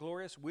creature that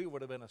glorious, we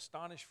would have been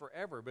astonished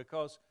forever,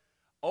 because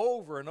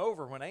over and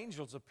over when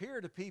angels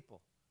appear to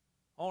people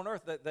on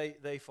earth, that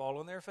they fall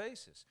on their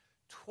faces.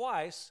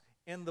 Twice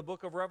in the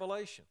book of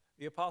Revelation,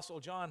 the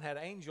Apostle John had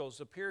angels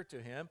appear to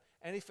him,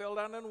 and he fell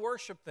down and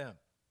worshiped them.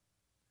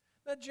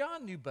 Now,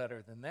 John knew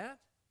better than that.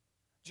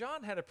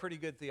 John had a pretty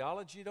good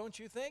theology, don't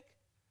you think?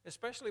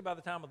 Especially by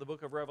the time of the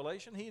book of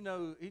Revelation. He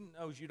knows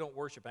you don't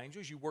worship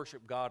angels, you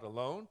worship God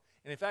alone.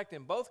 And in fact,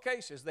 in both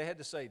cases, they had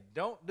to say,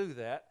 don't do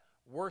that,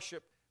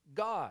 worship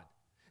God.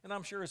 And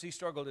I'm sure as he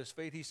struggled his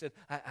feet, he said,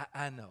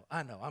 I know,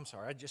 I'm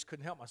sorry, I just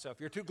couldn't help myself.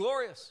 You're too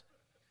glorious.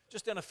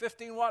 Just in a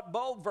 15-watt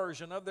bulb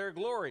version of their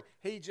glory,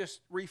 he just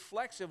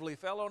reflexively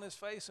fell on his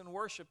face and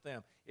worshiped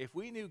them. If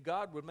we knew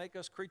God would make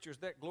us creatures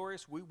that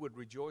glorious, we would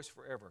rejoice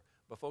forever.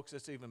 But folks,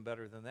 it's even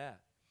better than that.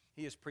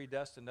 He has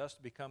predestined us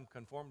to become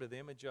conformed to the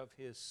image of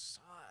His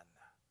Son.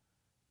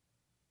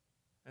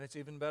 And it's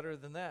even better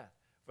than that.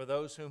 For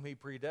those whom He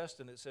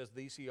predestined, it says,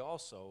 these He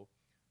also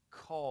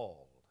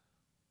called.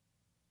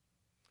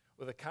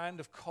 With a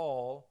kind of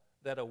call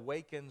that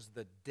awakens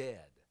the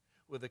dead.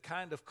 With the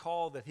kind of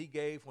call that He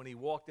gave when He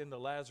walked into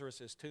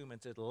Lazarus' tomb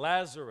and said,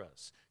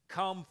 Lazarus,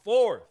 come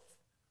forth.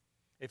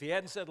 If He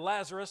hadn't said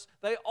Lazarus,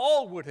 they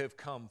all would have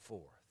come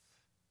forth.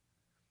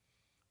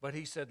 But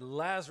he said,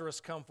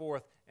 Lazarus, come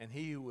forth. And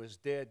he who was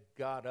dead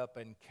got up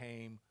and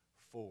came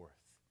forth.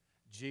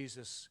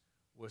 Jesus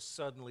was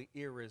suddenly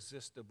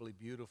irresistibly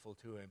beautiful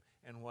to him.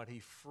 And what he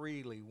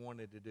freely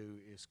wanted to do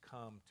is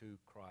come to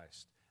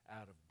Christ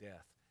out of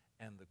death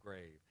and the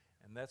grave.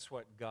 And that's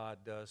what God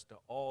does to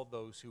all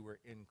those who are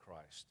in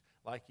Christ,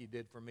 like he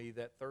did for me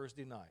that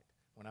Thursday night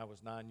when I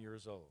was 9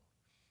 years old.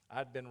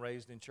 I'd been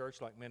raised in church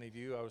like many of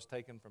you. I was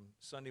taken from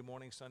Sunday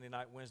morning, Sunday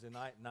night, Wednesday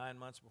night, 9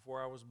 months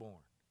before I was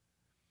born.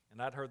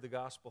 And I'd heard the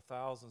gospel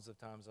thousands of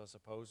times, I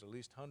suppose, at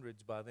least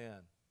hundreds by then.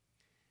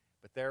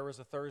 But there was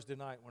a Thursday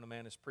night when a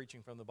man is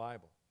preaching from the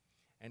Bible.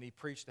 And he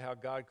preached how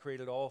God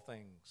created all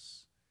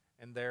things.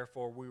 And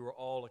therefore we were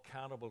all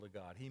accountable to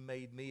God. He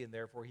made me, and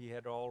therefore he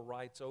had all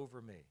rights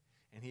over me.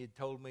 And he had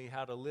told me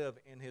how to live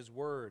in his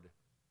word.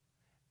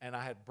 And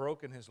I had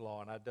broken his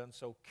law, and I'd done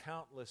so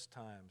countless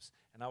times.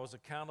 And I was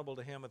accountable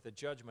to him at the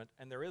judgment.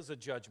 And there is a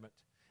judgment,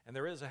 and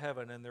there is a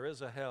heaven, and there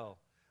is a hell.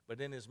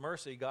 But in his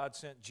mercy, God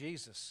sent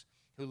Jesus,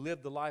 who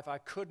lived the life I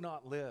could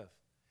not live.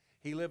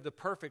 He lived a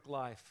perfect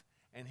life,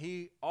 and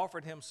he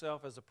offered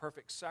himself as a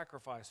perfect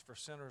sacrifice for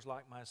sinners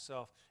like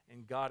myself.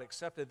 And God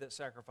accepted that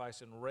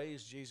sacrifice and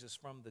raised Jesus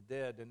from the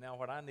dead. And now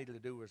what I needed to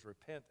do was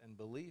repent and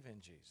believe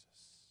in Jesus.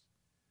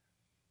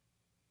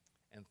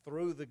 And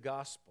through the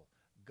gospel,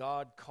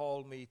 God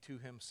called me to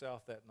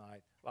himself that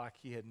night like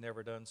he had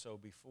never done so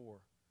before.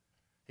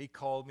 He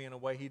called me in a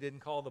way he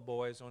didn't call the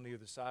boys on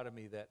either side of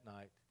me that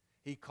night.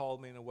 He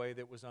called me in a way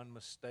that was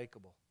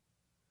unmistakable.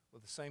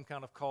 With the same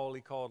kind of call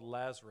he called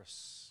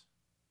Lazarus.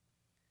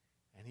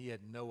 And he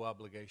had no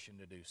obligation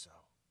to do so.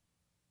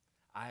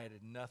 I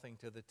added nothing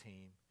to the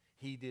team.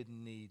 He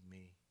didn't need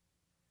me.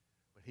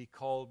 But he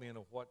called me in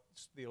what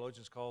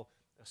theologians call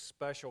a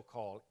special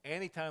call.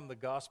 Anytime the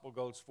gospel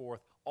goes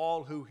forth,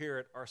 all who hear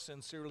it are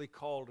sincerely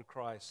called to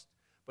Christ.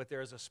 But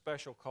there's a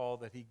special call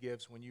that he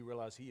gives when you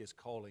realize he is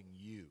calling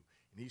you.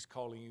 And he's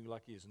calling you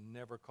like he has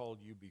never called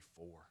you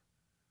before.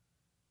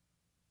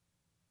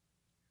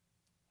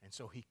 And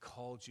so he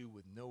called you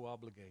with no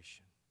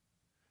obligation.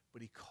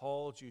 But he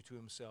called you to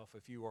himself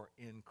if you are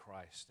in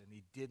Christ. And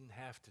he didn't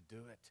have to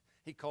do it.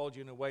 He called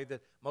you in a way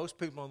that most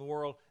people in the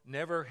world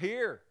never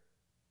hear.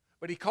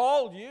 But he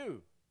called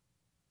you.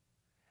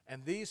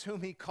 And these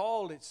whom he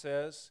called, it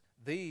says,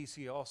 these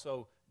he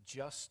also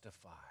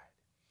justified.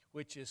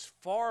 Which is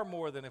far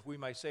more than, if we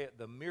may say it,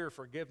 the mere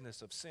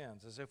forgiveness of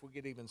sins. As if we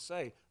could even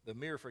say the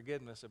mere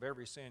forgiveness of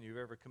every sin you've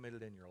ever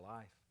committed in your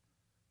life.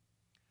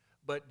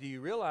 But do you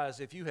realize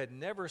if you had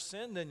never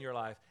sinned in your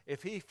life,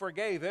 if he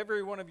forgave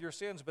every one of your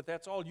sins, but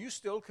that's all, you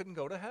still couldn't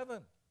go to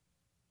heaven.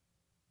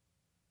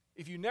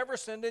 If you never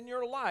sinned in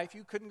your life,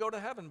 you couldn't go to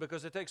heaven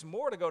because it takes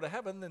more to go to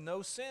heaven than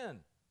no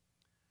sin.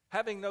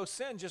 Having no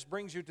sin just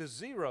brings you to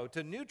zero,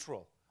 to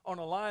neutral, on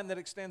a line that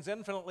extends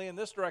infinitely in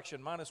this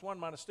direction, -1,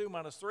 -2,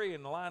 -3,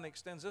 and the line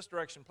extends this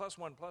direction,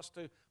 +1,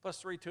 +2,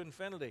 +3 to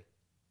infinity.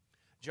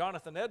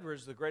 Jonathan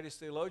Edwards, the greatest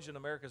theologian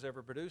America's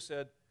ever produced,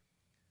 said,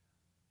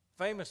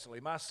 famously,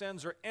 my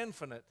sins are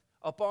infinite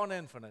upon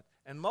infinite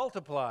and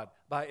multiplied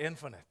by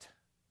infinite.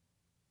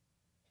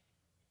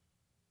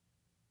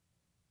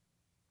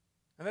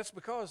 And that's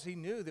because he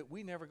knew that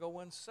we never go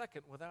 1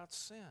 second without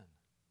sin.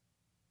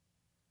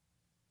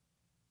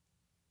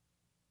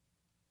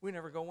 We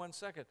never go 1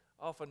 second,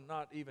 often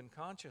not even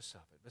conscious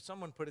of it. But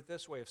someone put it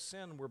this way, if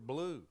sin were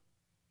blue,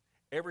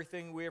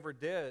 everything we ever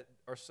did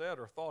or said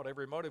or thought,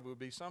 every motive would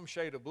be some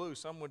shade of blue.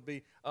 Some would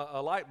be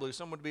a light blue,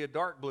 some would be a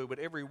dark blue, but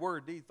every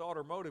word, deed, thought,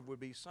 or motive would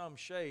be some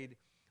shade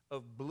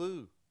of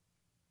blue.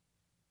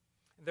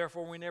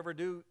 Therefore, we never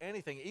do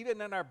anything.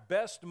 Even in our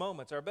best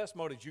moments, our best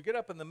motives, you get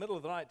up in the middle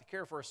of the night to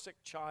care for a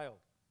sick child.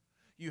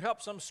 You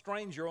help some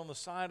stranger on the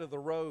side of the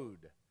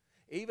road.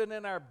 Even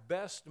in our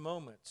best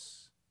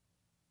moments,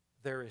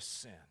 there is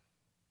sin.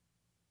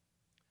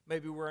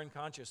 Maybe we're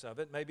unconscious of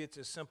it. Maybe it's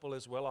as simple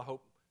as, well, I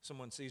hope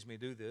someone sees me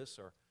do this,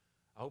 or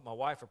I hope my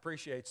wife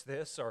appreciates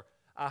this, or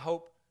I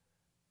hope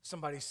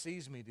somebody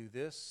sees me do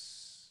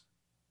this.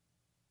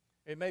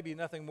 It may be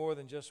nothing more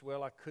than just,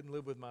 well, I couldn't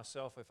live with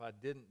myself if I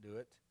didn't do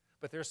it.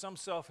 But there's some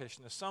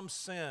selfishness, some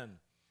sin.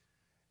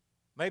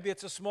 Maybe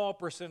it's a small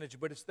percentage,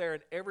 but it's there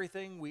in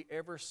everything we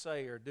ever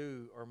say or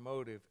do or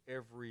motive,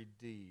 every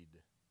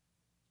deed.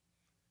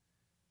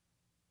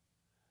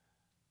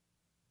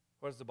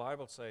 What does the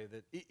Bible say?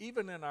 That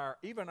even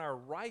our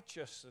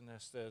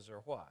righteousness, says,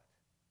 are what?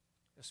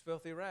 It's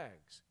filthy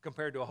rags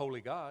compared to a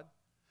holy God.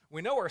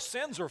 We know our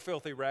sins are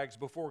filthy rags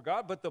before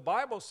God, but the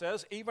Bible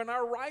says even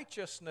our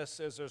righteousness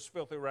is as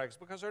filthy rags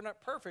because they're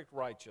not perfect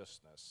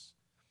righteousness.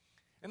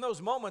 In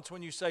those moments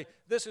when you say,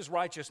 this is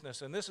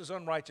righteousness and this is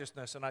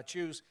unrighteousness, and I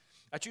choose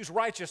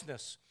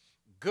righteousness,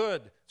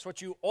 good, it's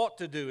what you ought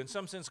to do. In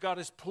some sense, God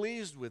is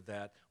pleased with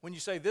that. When you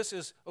say, this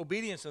is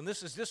obedience and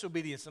this is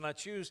disobedience, and I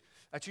choose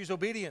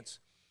obedience,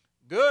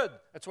 good,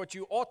 that's what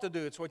you ought to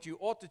do. It's what you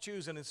ought to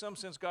choose, and in some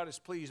sense, God is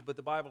pleased. But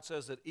the Bible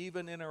says that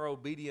even in our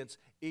obedience,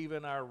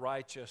 even our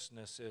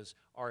righteousnesses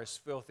are as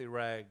filthy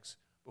rags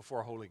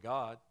before a holy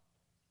God.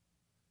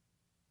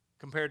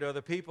 Compared to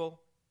other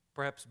people,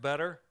 perhaps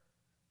better.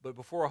 But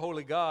before a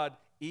holy God,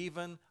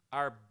 even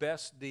our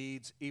best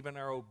deeds, even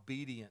our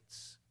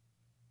obedience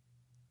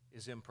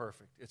is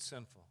imperfect. It's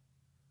sinful.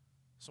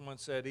 Someone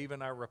said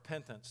even our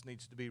repentance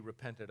needs to be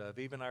repented of.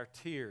 Even our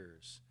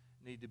tears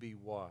need to be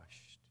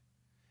washed.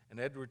 And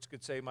Edwards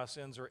could say my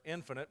sins are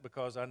infinite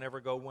because I never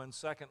go 1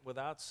 second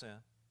without sin.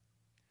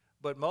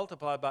 But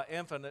multiplied by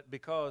infinite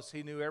because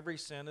he knew every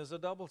sin is a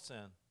double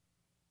sin.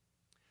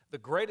 The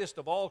greatest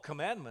of all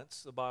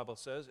commandments, the Bible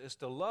says, is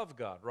to love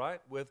God,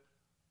 right? With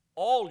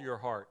all your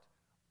heart,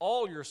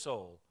 all your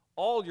soul,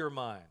 all your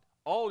mind,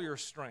 all your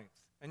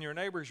strength, and your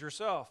neighbors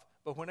yourself.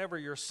 But whenever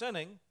you're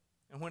sinning,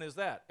 and when is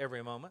that?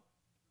 Every moment.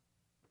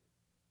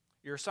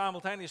 You're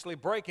simultaneously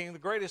breaking the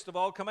greatest of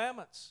all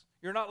commandments.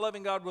 You're not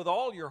loving God with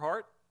all your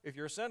heart if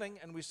you're sinning,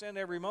 and we sin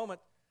every moment.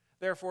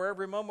 Therefore,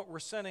 every moment we're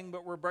sinning,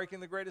 but we're breaking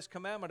the greatest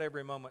commandment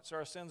every moment. So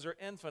our sins are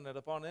infinite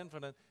upon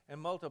infinite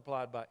and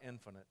multiplied by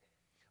infinite.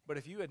 But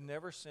if you had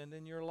never sinned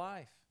in your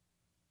life,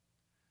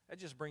 that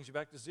just brings you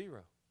back to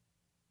zero,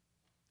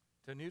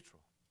 to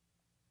neutral.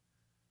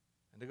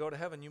 And to go to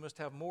heaven, you must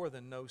have more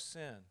than no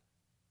sin.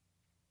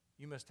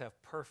 You must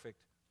have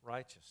perfect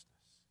righteousness.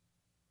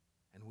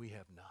 And we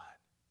have none.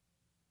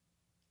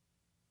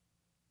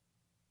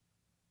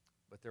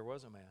 But there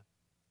was a man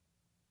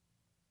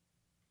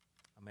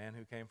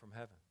who came from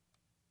heaven,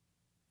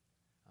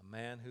 a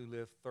man who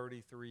lived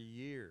 33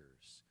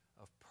 years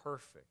of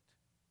perfect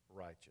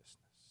righteousness.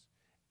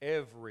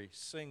 Every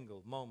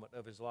single moment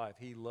of his life,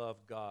 he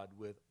loved God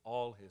with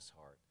all his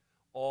heart,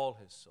 all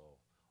his soul,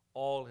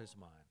 all his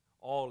mind,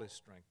 all his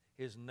strength,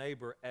 his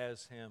neighbor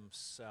as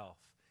himself.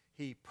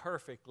 He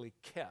perfectly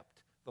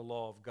kept the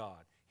law of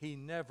God. He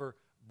never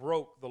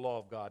broke the law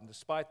of God. And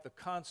despite the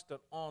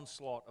constant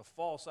onslaught of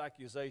false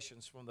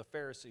accusations from the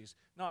Pharisees,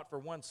 not for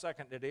 1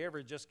 second did he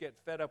ever just get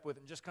fed up with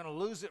it and just kind of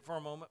lose it for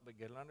a moment, but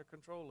get it under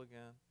control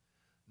again.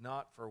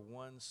 Not for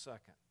 1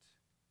 second.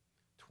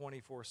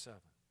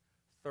 24/7.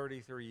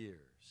 33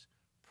 years.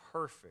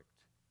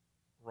 Perfect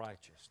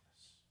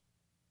righteousness.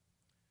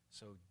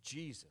 So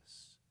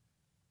Jesus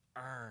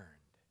earned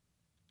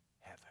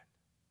heaven.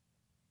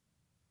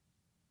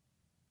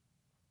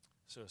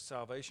 So is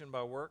salvation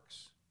by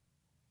works?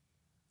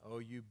 Oh,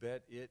 you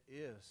bet it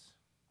is,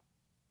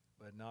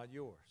 but not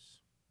yours.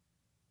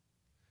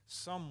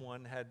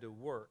 Someone had to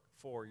work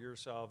for your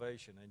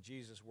salvation, and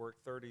Jesus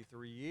worked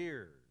 33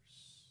 years.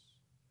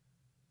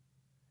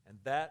 And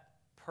that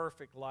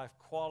perfect life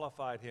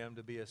qualified him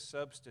to be a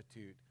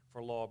substitute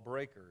for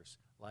lawbreakers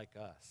like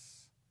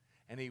us.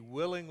 And he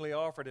willingly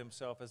offered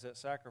himself as that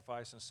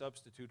sacrifice and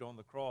substitute on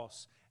the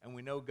cross. And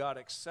we know God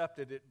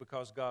accepted it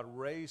because God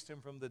raised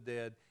him from the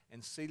dead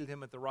and seated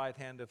him at the right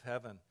hand of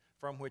heaven,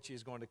 from which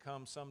he's going to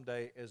come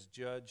someday as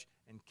judge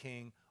and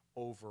king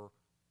over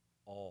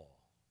all.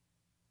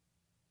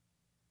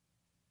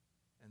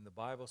 And the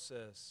Bible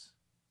says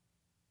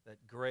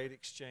that great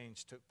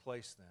exchange took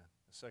place then.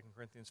 2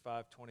 Corinthians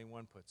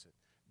 5:21 puts it.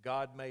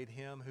 God made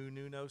him who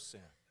knew no sin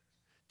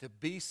to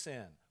be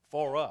sin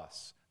for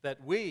us,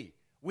 that we,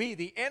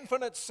 the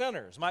infinite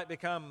sinners, might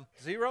become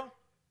zero,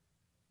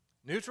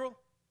 neutral.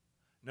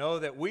 No,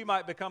 that we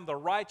might become the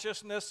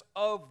righteousness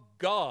of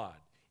God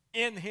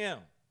in him.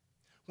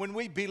 When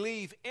we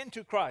believe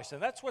into Christ,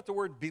 and that's what the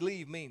word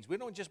believe means. We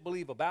don't just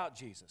believe about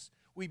Jesus.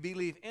 We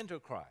believe into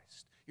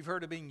Christ. You've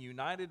heard of being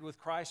united with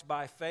Christ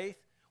by faith.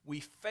 We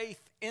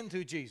faith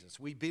into Jesus.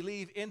 We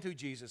believe into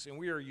Jesus, and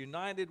we are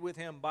united with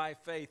him by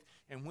faith.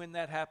 And when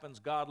that happens,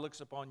 God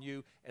looks upon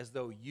you as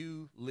though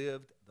you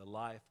lived the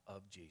life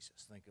of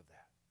Jesus. Think of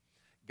that.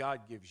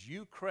 God gives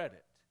you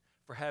credit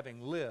for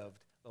having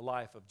lived the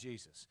life of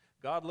Jesus.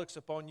 God looks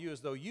upon you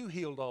as though you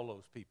healed all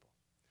those people.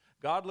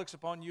 God looks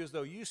upon you as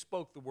though you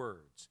spoke the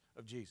words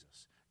of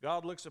Jesus.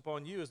 God looks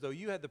upon you as though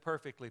you had the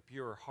perfectly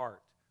pure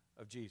heart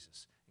of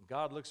Jesus. And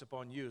God looks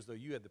upon you as though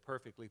you had the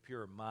perfectly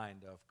pure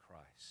mind of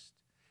Christ.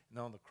 And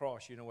on the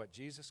cross, you know what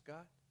Jesus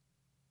got?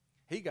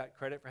 He got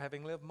credit for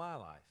having lived my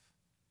life.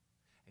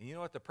 And you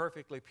know what the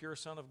perfectly pure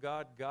Son of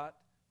God got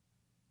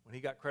when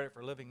he got credit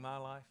for living my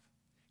life?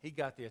 He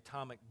got the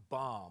atomic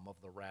bomb of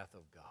the wrath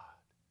of God.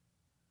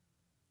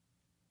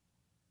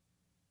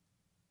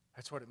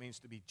 That's what it means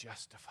to be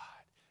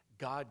justified.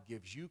 God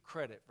gives you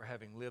credit for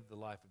having lived the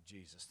life of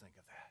Jesus. Think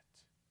of that.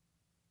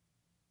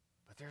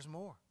 But there's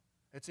more.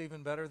 It's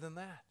even better than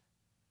that.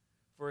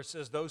 For it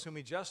says, those whom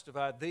he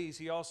justified, these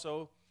he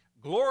also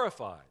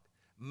glorified,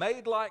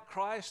 made like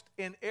Christ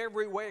in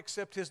every way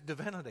except his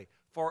divinity,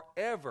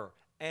 forever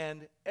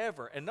and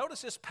ever. And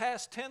notice this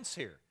past tense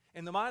here.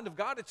 In the mind of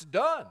God, it's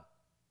done.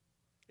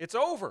 It's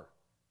over.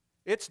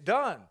 It's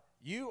done.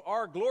 You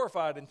are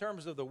glorified in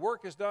terms of the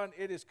work is done.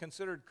 It is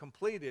considered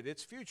completed.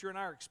 It's future in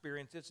our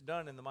experience. It's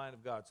done in the mind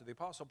of God. So the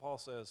Apostle Paul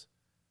says,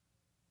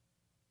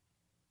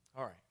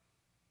 all right.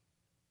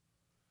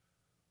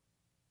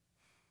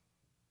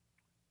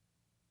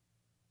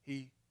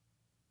 He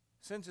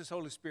sends his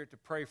Holy Spirit to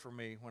pray for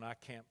me when I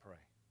can't pray.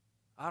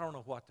 I don't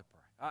know what to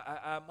pray.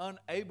 I'm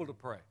unable to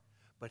pray.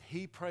 But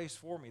he prays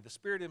for me, the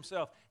Spirit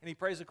himself, and he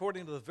prays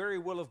according to the very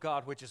will of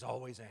God, which is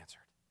always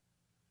answered.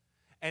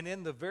 And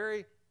in the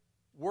very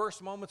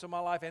worst moments of my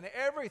life and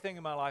everything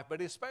in my life,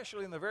 but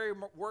especially in the very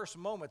worst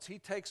moments, He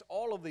takes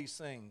all of these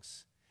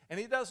things and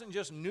He doesn't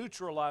just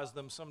neutralize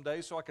them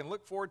someday so I can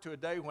look forward to a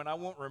day when I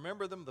won't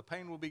remember them, the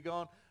pain will be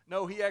gone.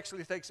 No, He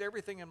actually takes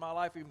everything in my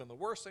life, even the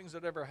worst things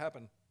that ever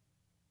happened,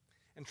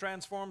 and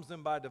transforms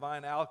them by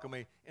divine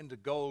alchemy into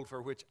gold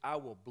for which I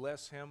will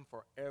bless Him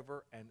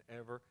forever and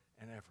ever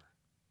and ever.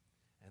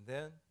 And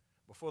then,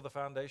 before the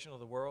foundation of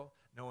the world,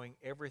 knowing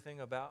everything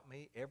about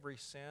me, every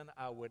sin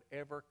I would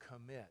ever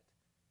commit,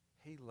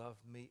 He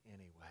loved me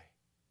anyway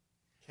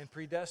and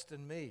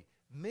predestined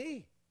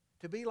me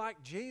to be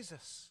like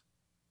Jesus.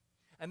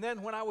 And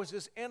then when I was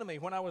His enemy,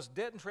 when I was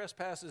dead in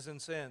trespasses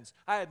and sins,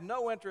 I had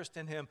no interest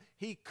in Him.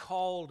 He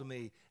called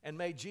me and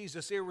made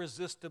Jesus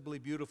irresistibly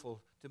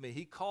beautiful to me.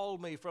 He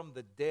called me from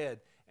the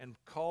dead and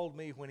called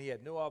me when He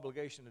had no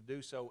obligation to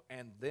do so,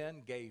 and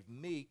then gave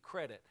me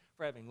credit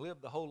for having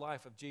lived the whole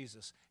life of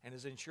Jesus and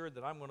has ensured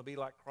that I'm going to be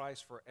like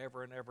Christ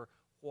forever and ever.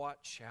 What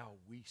shall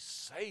we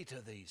say to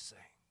these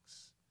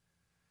things?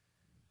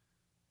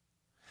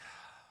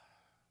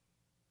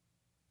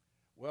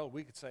 Well,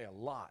 we could say a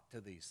lot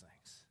to these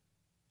things.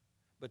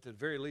 But at the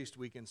very least,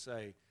 we can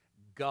say,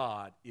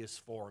 God is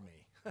for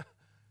me.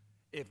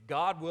 If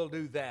God will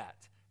do that,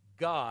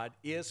 God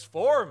is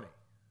for me.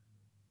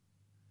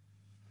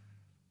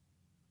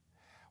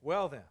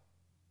 Well then,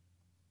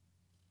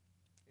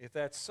 if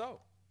that's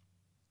so,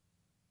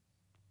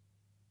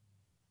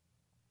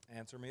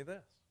 answer me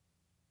this.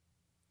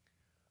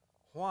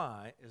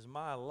 Why is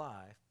my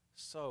life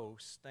so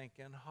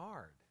stinking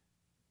hard?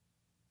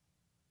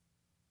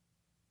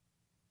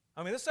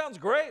 I mean, this sounds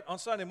great on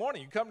Sunday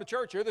morning. You come to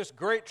church, hear this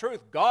great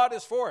truth. God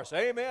is for us.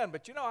 Amen.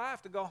 But you know, I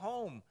have to go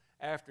home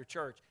after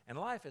church, and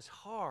life is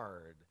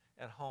hard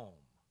at home.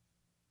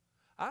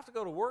 I have to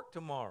go to work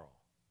tomorrow.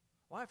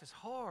 Life is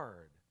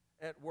hard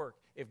at work.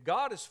 If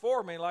God is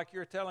for me, like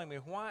you're telling me,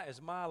 why is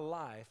my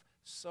life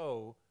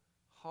so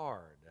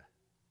hard?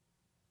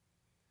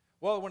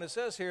 Well, when it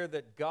says here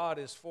that God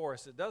is for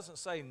us, it doesn't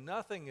say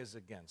nothing is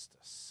against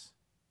us.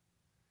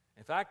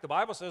 In fact, the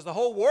Bible says the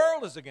whole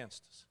world is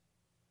against us.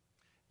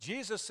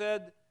 Jesus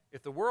said,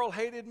 if the world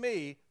hated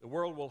me, the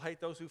world will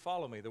hate those who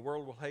follow me. The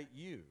world will hate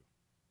you.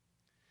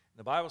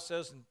 The Bible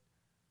says in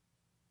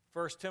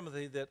 1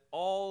 Timothy that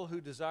all who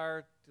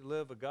desire to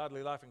live a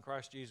godly life in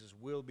Christ Jesus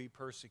will be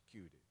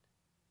persecuted.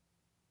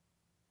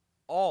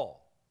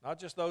 All, not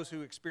just those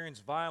who experience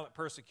violent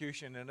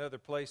persecution in other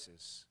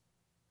places,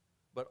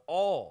 but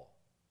all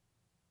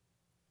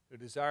who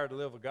desire to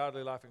live a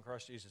godly life in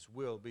Christ Jesus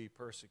will be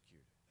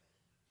persecuted.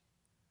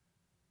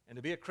 And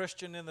to be a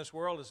Christian in this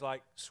world is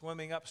like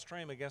swimming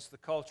upstream against the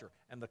culture.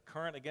 And the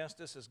current against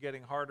us is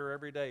getting harder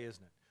every day,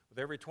 isn't it? With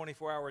every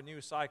 24-hour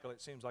news cycle,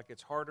 it seems like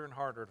it's harder and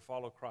harder to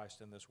follow Christ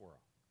in this world.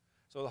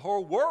 So the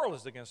whole world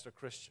is against a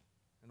Christian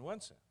in one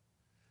sense.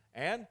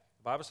 And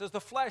the Bible says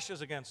the flesh is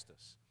against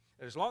us.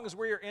 And as long as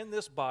we are in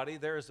this body,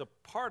 there is a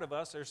part of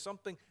us, there's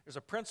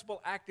a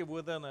principle active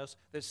within us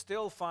that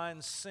still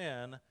finds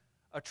sin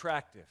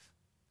attractive,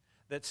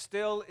 that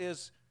still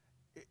is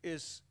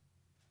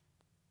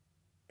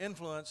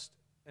influenced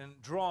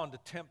and drawn to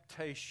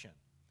temptation.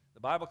 The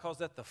Bible calls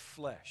that the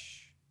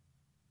flesh.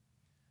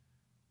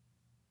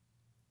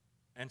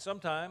 And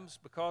sometimes,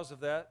 because of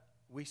that,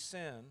 we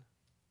sin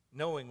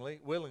knowingly,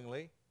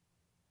 willingly.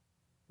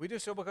 We do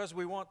so because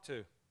we want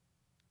to.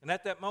 And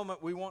at that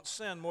moment, we want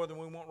sin more than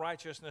we want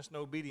righteousness and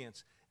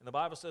obedience. And the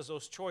Bible says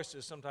those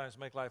choices sometimes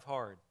make life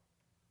hard.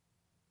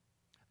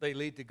 They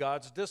lead to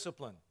God's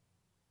discipline,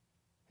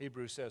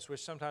 Hebrews says,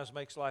 which sometimes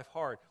makes life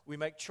hard. We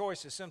make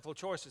choices, sinful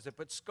choices, that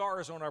put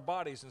scars on our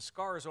bodies and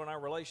scars on our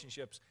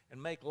relationships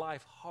and make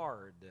life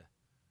hard.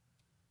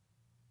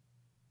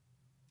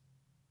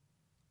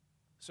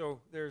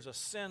 So there's a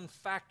sin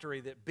factory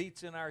that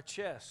beats in our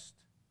chest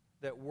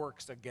that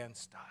works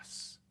against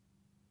us.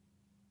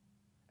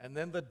 And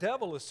then the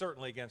devil is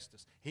certainly against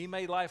us. He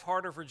made life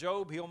harder for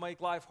Job. He'll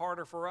make life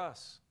harder for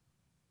us.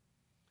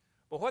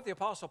 But what the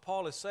Apostle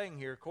Paul is saying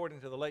here, according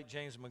to the late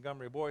James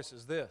Montgomery Boyce,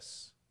 is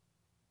this.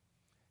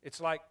 It's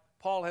like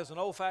Paul has an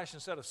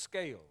old-fashioned set of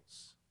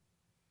scales.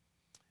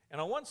 And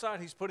on one side,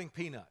 he's putting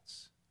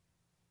peanuts.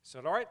 He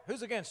said, all right,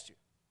 who's against you?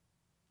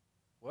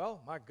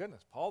 Well, my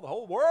goodness, Paul, the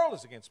whole world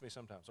is against me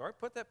sometimes. All right,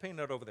 put that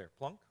peanut over there,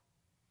 plunk.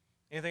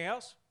 Anything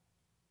else?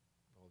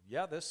 Well,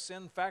 yeah, this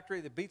sin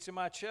factory that beats in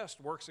my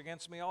chest works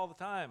against me all the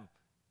time.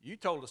 You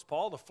told us,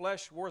 Paul, the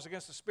flesh wars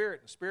against the spirit,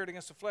 and the spirit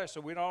against the flesh,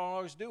 so we don't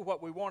always do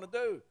what we want to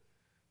do.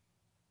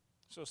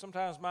 So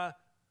sometimes my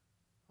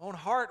own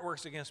heart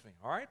works against me.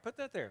 All right, put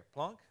that there,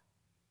 plunk.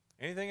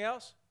 Anything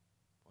else?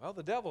 Well,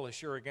 the devil is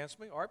sure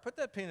against me. All right, put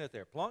that peanut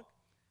there, plunk.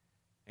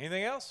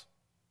 Anything else?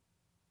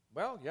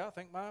 Well, yeah, I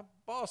think my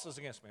boss is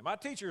against me. My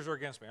teachers are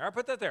against me. All right,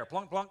 put that there,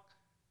 plunk, plunk.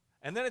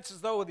 And then it's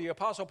as though the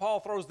Apostle Paul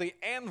throws the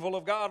anvil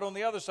of God on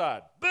the other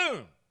side.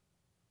 Boom!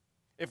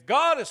 If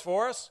God is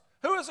for us,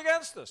 who is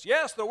against us?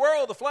 Yes, the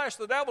world, the flesh,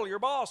 the devil, your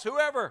boss,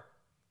 whoever.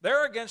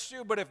 They're against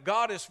you, but if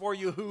God is for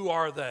you, who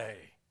are they?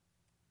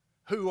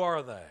 Who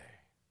are they?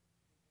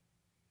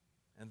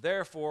 And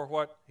therefore,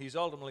 what he's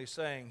ultimately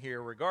saying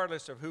here,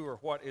 regardless of who or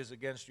what is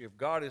against you, if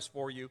God is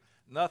for you,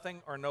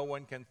 nothing or no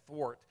one can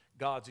thwart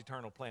God's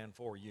eternal plan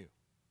for you.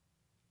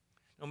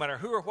 No matter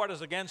who or what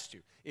is against you,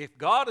 if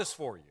God is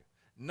for you,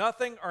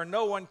 nothing or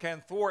no one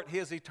can thwart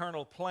His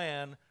eternal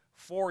plan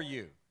for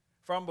you.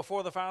 From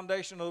before the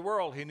foundation of the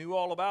world, He knew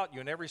all about you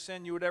and every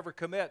sin you would ever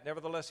commit.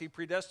 Nevertheless, He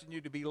predestined you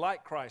to be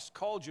like Christ,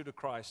 called you to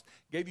Christ,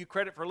 gave you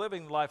credit for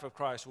living the life of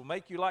Christ, will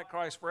make you like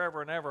Christ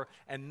forever and ever,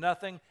 and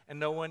nothing and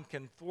no one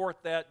can thwart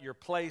that. Your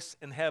place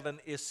in heaven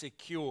is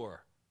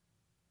secure.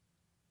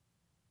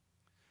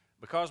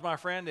 Because, my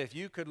friend, if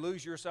you could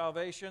lose your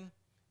salvation,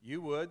 you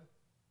would.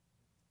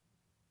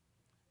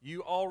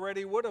 You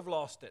already would have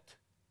lost it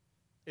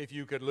if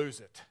you could lose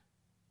it.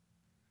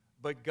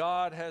 But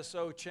God has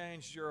so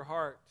changed your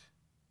heart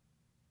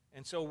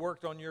and so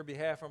worked on your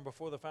behalf from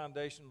before the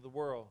foundation of the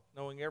world,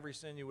 knowing every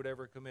sin you would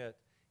ever commit.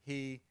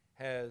 He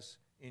has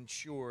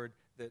ensured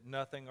that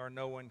nothing or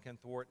no one can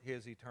thwart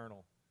His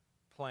eternal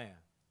plan.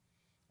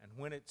 And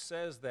when it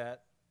says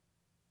that,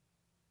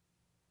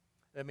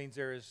 that means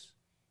there is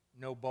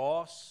no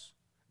boss,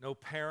 no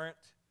parent,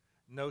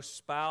 no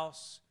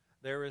spouse,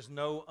 there is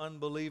no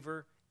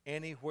unbeliever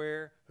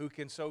anywhere who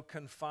can so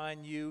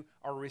confine you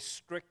or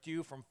restrict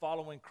you from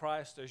following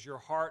Christ as your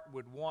heart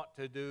would want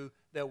to do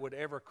that would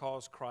ever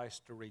cause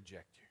Christ to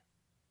reject you.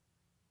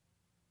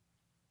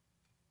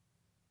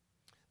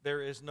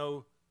 There is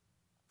no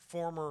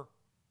former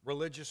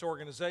religious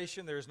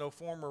organization, there is no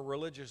former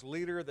religious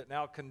leader that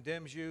now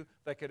condemns you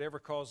that could ever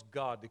cause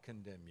God to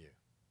condemn you.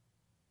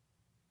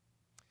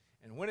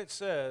 And when it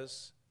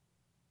says,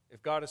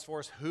 if God is for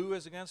us, who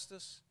is against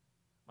us?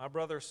 My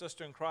brother or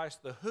sister in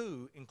Christ, the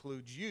who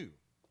includes you.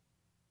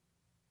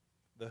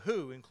 The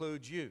who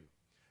includes you.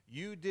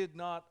 You did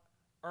not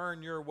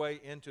earn your way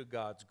into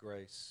God's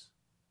grace.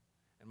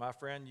 And my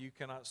friend, you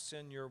cannot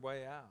sin your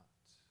way out.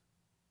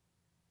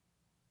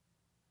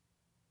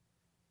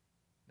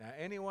 Now,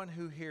 anyone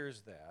who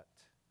hears that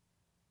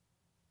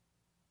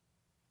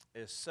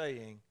is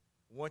saying,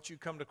 once you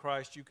come to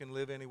Christ, you can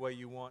live any way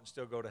you want and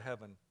still go to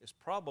heaven, is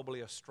probably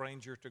a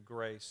stranger to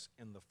grace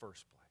in the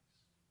first place.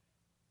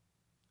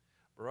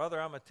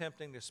 Brother, I'm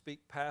attempting to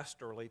speak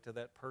pastorally to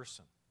that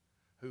person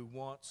who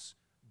wants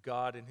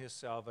God and His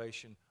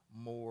salvation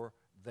more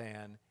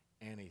than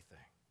anything.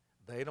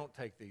 They don't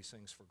take these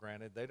things for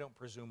granted. They don't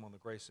presume on the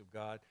grace of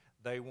God.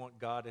 They want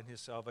God and His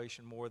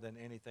salvation more than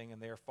anything,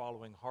 and they are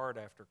following hard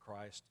after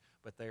Christ,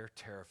 but they are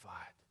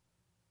terrified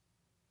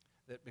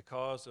that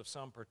because of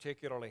some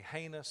particularly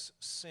heinous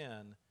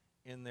sin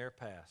in their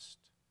past,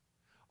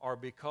 or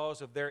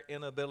because of their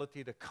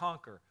inability to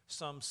conquer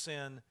some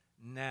sin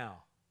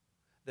now,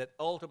 that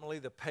ultimately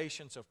the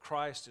patience of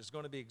Christ is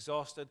going to be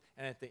exhausted,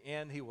 and at the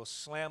end He will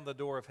slam the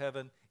door of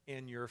heaven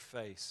in your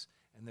face.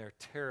 And they're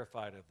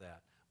terrified of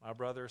that. My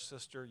brother or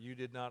sister, you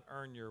did not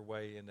earn your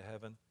way into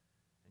heaven,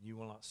 and you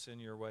will not sin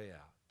your way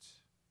out.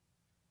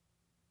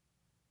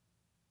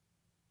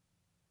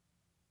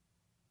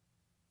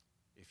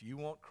 If you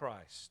want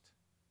Christ,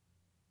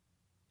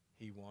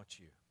 He wants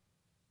you.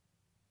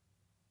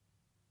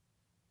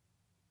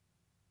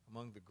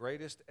 Among the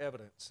greatest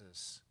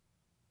evidences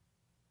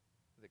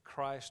that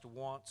Christ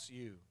wants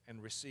you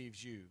and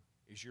receives you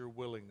is your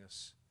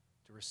willingness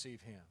to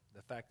receive Him.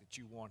 The fact that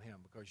you want Him.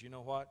 Because you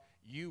know what?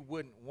 You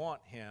wouldn't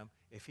want Him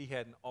if He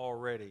hadn't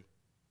already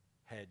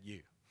had you.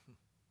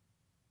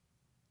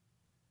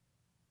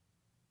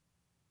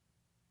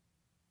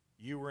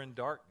 You were in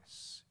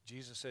darkness.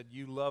 Jesus said,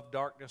 you love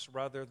darkness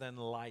rather than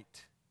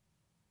light.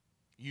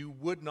 You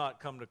would not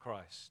come to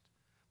Christ.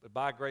 But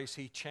by grace,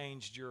 He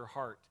changed your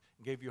heart.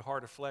 Gave you a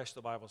heart of flesh,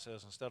 the Bible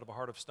says, instead of a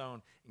heart of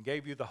stone, and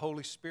gave you the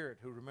Holy Spirit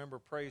who, remember,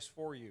 prays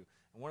for you.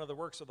 And one of the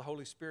works of the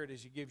Holy Spirit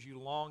is He gives you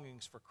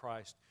longings for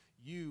Christ.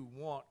 You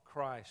want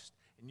Christ,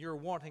 and your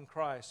wanting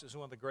Christ is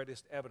one of the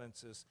greatest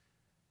evidences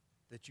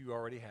that you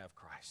already have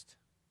Christ.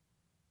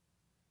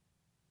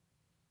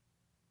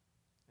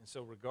 And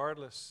so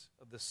regardless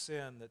of the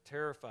sin that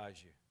terrifies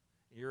you,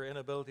 your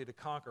inability to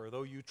conquer,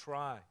 though you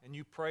try, and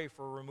you pray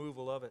for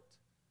removal of it,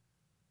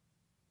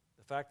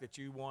 the fact that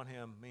you want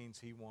Him means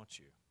He wants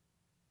you.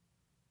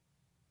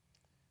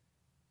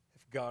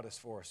 God is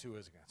for us, who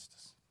is against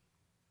us?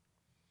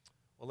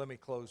 Well, let me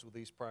close with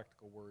these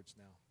practical words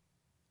now.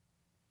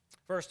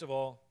 First of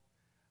all,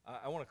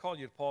 I want to call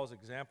you to Paul's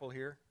example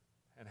here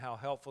and how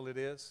helpful it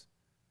is,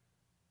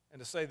 and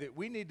to say that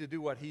we need to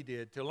do what he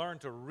did, to learn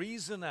to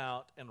reason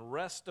out and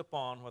rest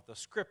upon what the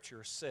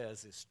Scripture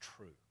says is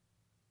true.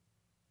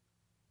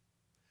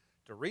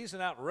 To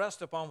reason out and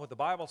rest upon what the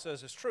Bible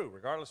says is true,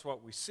 regardless of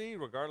what we see,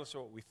 regardless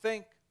of what we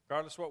think,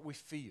 regardless of what we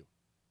feel.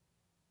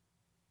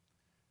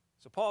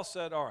 So Paul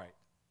said, all right,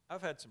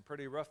 I've had some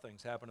pretty rough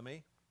things happen to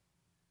me,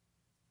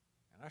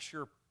 and I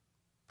sure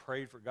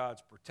prayed for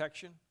God's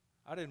protection.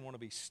 I didn't want to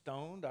be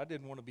stoned. I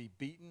didn't want to be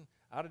beaten.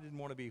 I didn't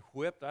want to be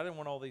whipped. I didn't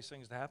want all these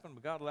things to happen,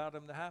 but God allowed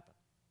them to happen.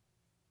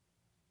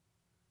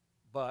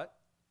 But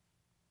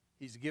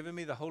He's given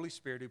me the Holy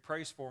Spirit who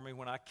prays for me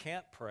when I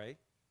can't pray,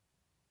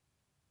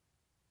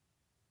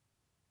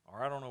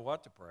 or I don't know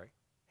what to pray.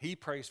 He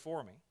prays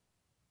for me.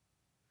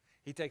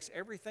 He takes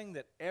everything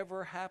that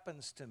ever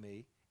happens to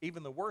me,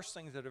 even the worst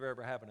things that have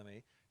ever happened to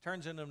me,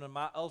 turns them into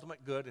my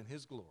ultimate good and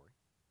His glory.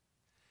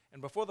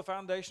 And before the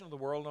foundation of the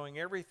world, knowing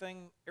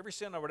everything, every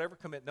sin I would ever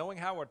commit, knowing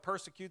how I would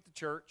persecute the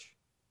church,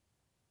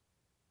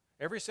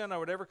 every sin I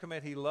would ever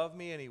commit, He loved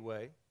me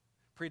anyway,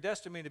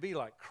 predestined me to be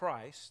like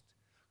Christ.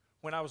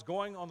 When I was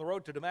going on the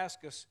road to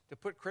Damascus to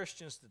put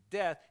Christians to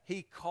death,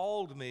 He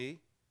called me,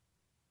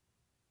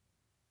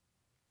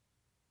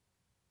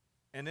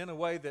 and in a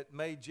way that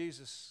made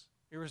Jesus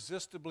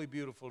irresistibly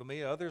beautiful to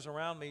me. Others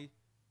around me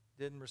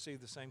didn't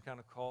receive the same kind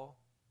of call.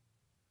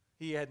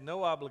 He had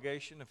no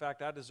obligation. In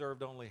fact, I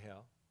deserved only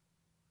hell.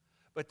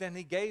 But then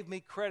He gave me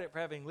credit for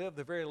having lived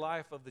the very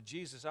life of the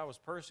Jesus I was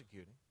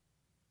persecuting,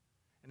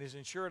 and He's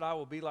ensured I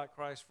will be like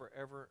Christ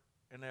forever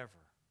and ever.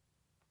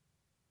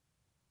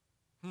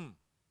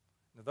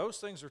 Now, those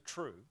things are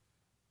true.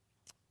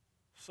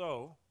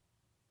 So,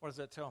 what does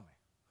that tell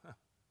me?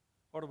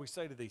 What do we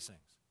say to these things?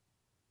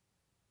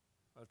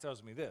 Well, it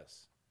tells me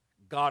this: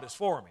 God is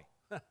for me.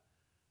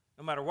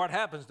 No matter what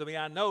happens to me,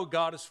 I know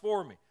God is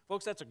for me.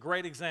 Folks, that's a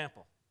great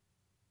example.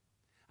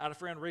 I had a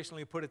friend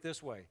recently put it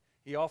this way.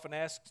 He often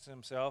asks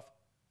himself,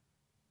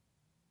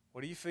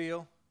 what do you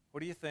feel?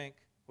 What do you think?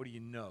 What do you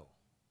know?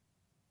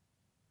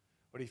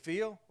 What do you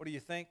feel? What do you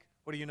think?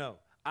 What do you know?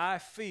 I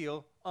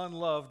feel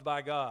unloved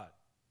by God.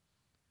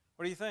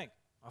 What do you think?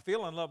 I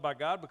feel unloved by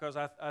God because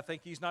I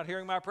think He's not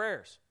hearing my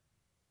prayers.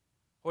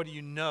 What do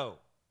you know?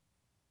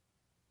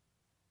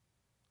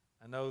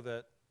 I know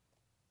that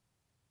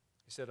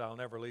He said, I'll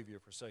never leave you or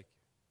forsake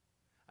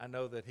you. I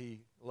know that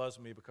He loves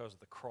me because of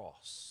the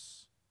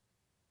cross.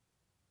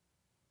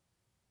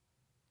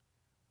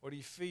 What do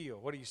you feel?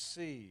 What do you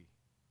see?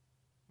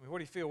 I mean, what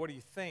do you feel? What do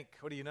you think?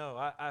 What do you know?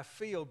 I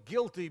feel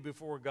guilty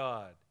before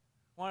God.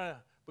 Why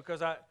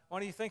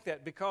do you think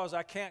that? Because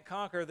I can't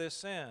conquer this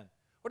sin.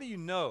 What do you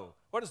know?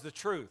 What is the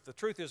truth? The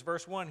truth is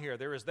verse 1 here.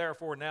 There is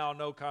therefore now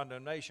no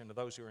condemnation to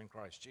those who are in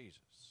Christ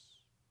Jesus.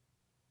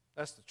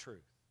 That's the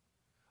truth.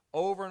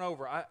 Over and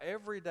over,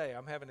 every day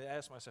I'm having to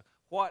ask myself,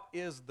 what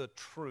is the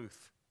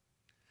truth?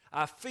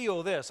 I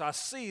feel this, I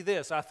see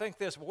this, I think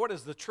this, but what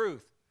is the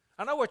truth?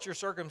 I know what your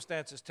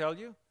circumstances tell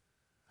you.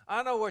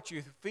 I know what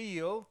you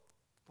feel,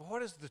 but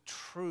what is the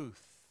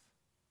truth?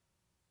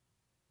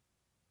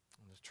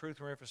 And the truth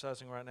we're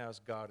emphasizing right now is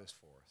God is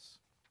for us.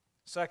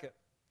 Second,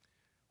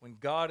 when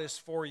God is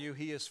for you,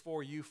 He is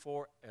for you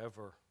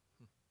forever.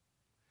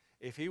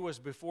 If He was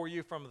before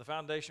you from the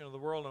foundation of the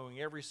world, knowing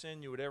every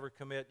sin you would ever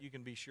commit, you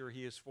can be sure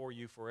He is for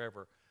you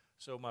forever.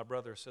 So, my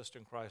brother or sister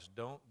in Christ,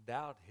 don't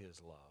doubt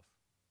His love.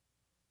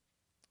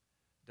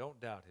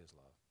 Don't doubt His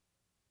love.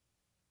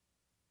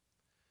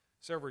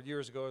 Several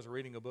years ago, I was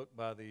reading a book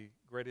by the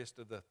greatest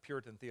of the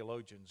Puritan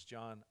theologians,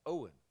 John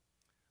Owen,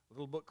 a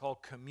little book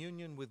called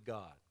Communion with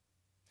God.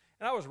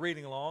 And I was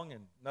reading along,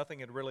 and nothing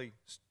had really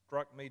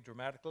struck me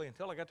dramatically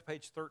until I got to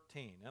page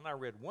 13, and I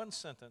read one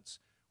sentence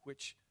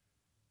which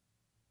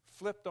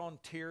flipped on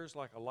tears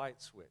like a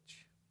light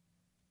switch.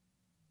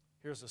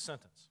 Here's the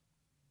sentence.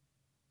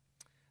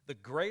 The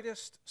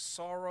greatest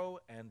sorrow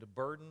and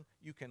burden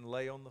you can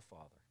lay on the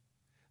Father,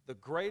 the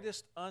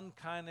greatest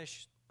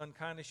unkindness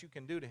you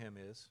can do to Him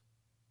is,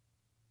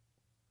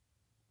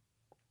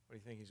 what do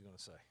you think He's going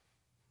to say?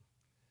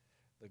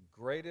 The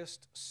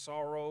greatest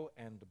sorrow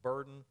and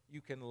burden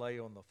you can lay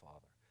on the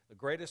Father, the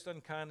greatest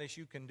unkindness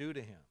you can do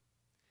to Him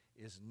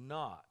is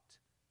not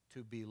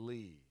to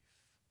believe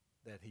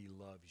that He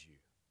loves you.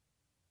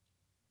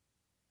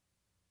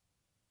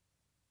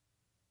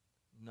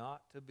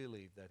 Not to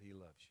believe that He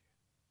loves you.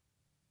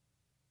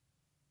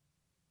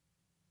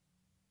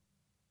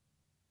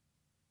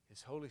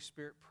 His Holy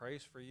Spirit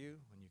prays for you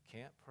when you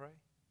can't pray.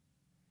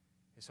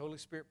 His Holy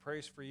Spirit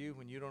prays for you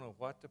when you don't know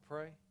what to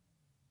pray.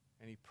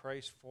 And He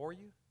prays for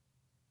you,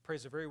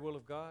 prays the very will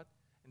of God,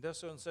 and does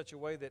so in such a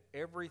way that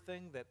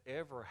everything that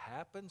ever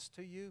happens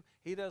to you,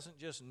 He doesn't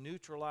just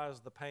neutralize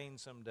the pain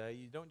someday.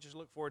 You don't just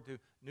look forward to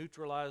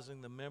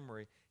neutralizing the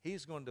memory.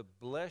 He's going to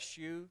bless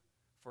you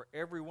for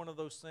every one of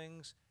those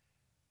things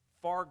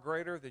far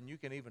greater than you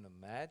can even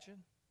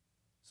imagine,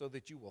 so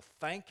that you will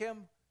thank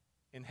Him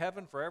in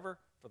heaven forever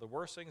for the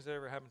worst things that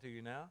ever happened to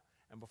you now.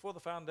 And before the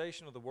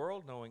foundation of the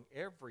world, knowing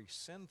every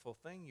sinful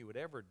thing you would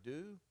ever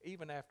do,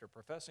 even after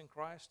professing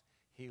Christ,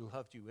 He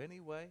loved you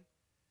anyway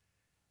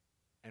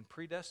and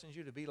predestined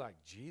you to be like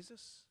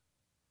Jesus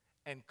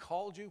and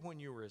called you when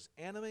you were His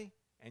enemy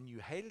and you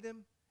hated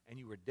Him and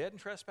you were dead in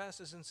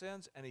trespasses and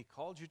sins, and He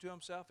called you to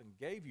Himself and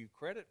gave you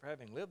credit for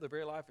having lived the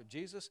very life of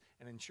Jesus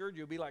and ensured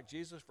you'll be like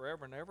Jesus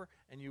forever and ever,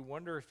 and you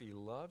wonder if He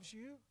loves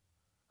you?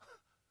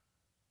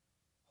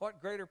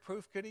 What greater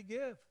proof could He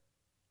give?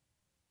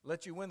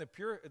 Let you win the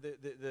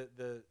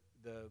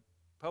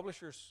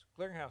Publishers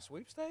Clearinghouse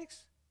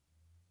sweepstakes?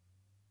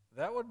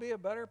 That would be a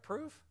better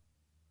proof.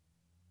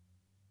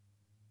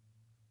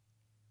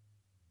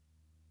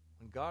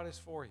 When God is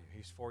for you,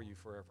 He's for you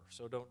forever.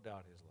 So don't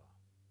doubt His love.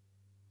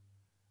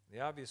 The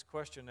obvious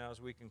question now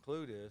as we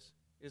conclude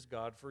is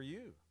God for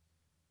you?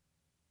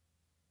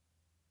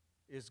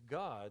 Is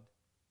God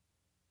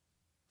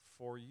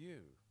for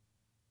you?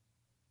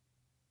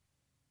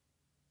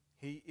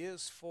 He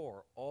is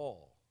for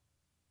all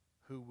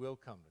who will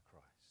come to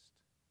Christ.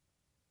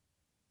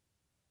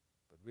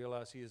 But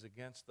realize He is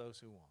against those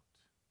who won't.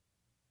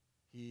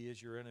 He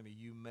is your enemy.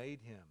 You made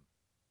Him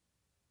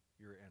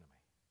your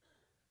enemy.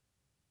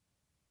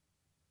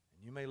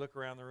 And you may look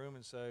around the room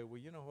and say, well,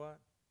 you know what?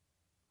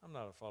 I'm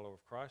not a follower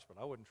of Christ, but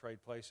I wouldn't trade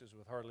places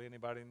with hardly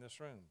anybody in this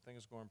room.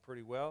 Things are going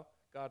pretty well.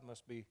 God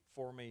must be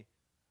for me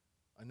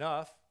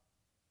enough.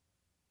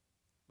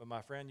 But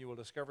my friend, you will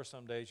discover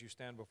some days you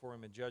stand before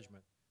Him in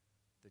judgment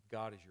that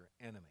God is your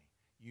enemy.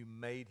 You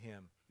made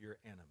Him your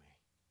enemy.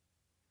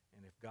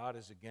 And if God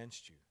is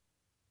against you,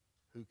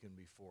 who can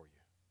be for you?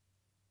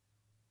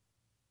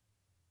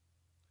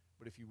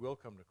 But if you will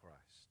come to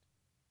Christ,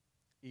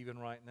 even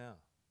right now,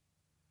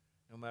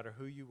 no matter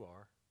who you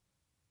are,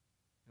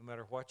 no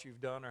matter what you've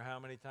done or how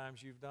many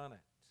times you've done it,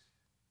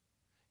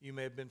 you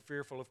may have been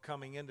fearful of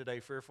coming in today,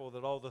 fearful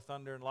that all the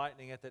thunder and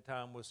lightning at that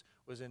time was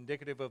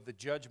indicative of the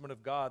judgment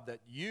of God, that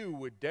you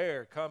would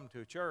dare come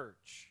to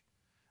church.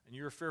 And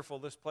you're fearful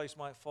this place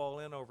might fall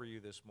in over you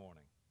this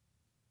morning.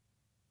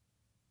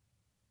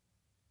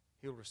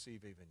 He'll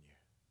receive even you.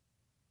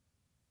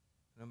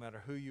 No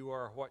matter who you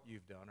are or what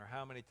you've done or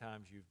how many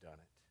times you've done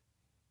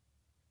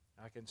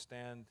it. I can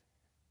stand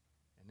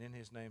and in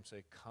His name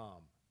say,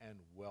 come and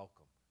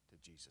welcome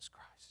to Jesus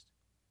Christ.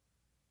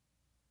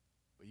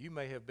 But you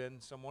may have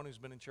been someone who's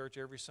been in church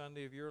every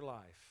Sunday of your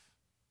life.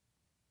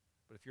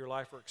 But if your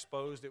life were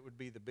exposed, it would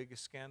be the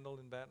biggest scandal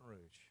in Baton Rouge.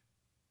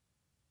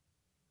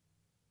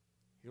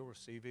 He'll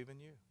receive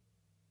even you.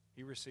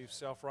 He receives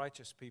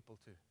self-righteous people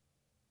too.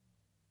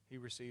 He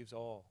receives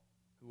all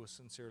who will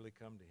sincerely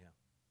come to Him.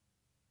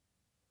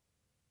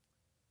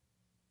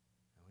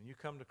 And when you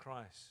come to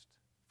Christ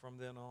from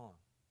then on,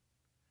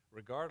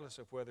 regardless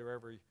of whether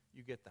ever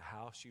you get the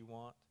house you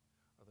want,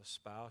 or the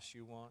spouse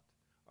you want,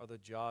 or the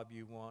job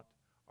you want,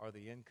 or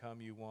the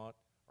income you want,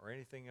 or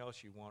anything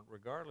else you want,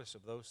 regardless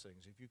of those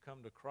things, if you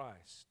come to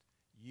Christ,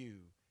 you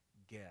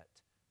get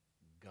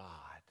God.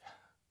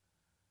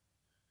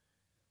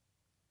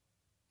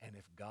 And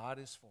if God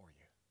is for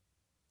you,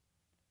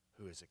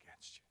 who is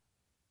against you?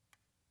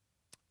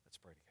 Let's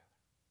pray together.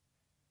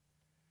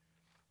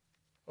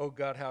 Oh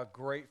God, how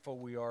grateful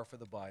we are for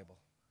the Bible.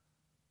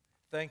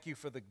 Thank you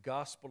for the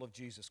gospel of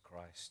Jesus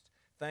Christ.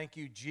 Thank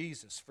you,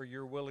 Jesus, for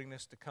your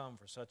willingness to come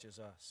for such as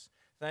us.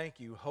 Thank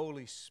you,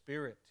 Holy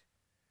Spirit,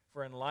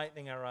 for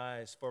enlightening our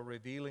eyes, for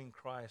revealing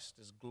Christ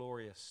as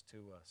glorious to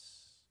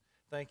us.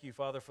 Thank you,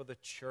 Father, for the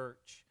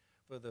church,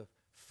 for the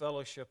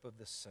fellowship of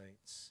the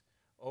saints.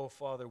 Oh,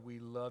 Father, we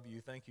love you.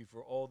 Thank you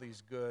for all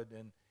these good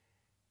and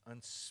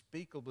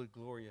unspeakably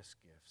glorious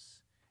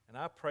gifts. And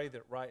I pray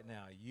that right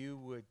now you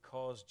would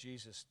cause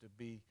Jesus to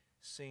be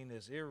seen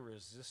as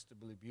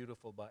irresistibly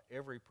beautiful by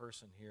every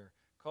person here.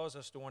 Cause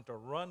us to want to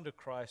run to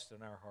Christ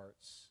in our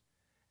hearts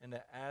and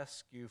to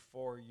ask you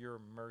for your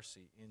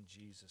mercy in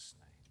Jesus'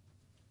 name.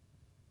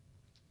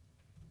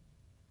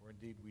 For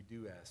indeed we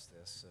do ask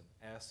this,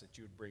 and ask that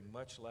you would bring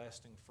much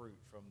lasting fruit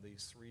from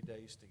these 3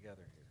 days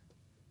together here.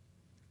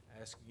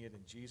 Asking it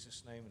in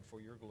Jesus' name and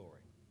for your glory.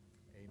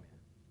 Amen.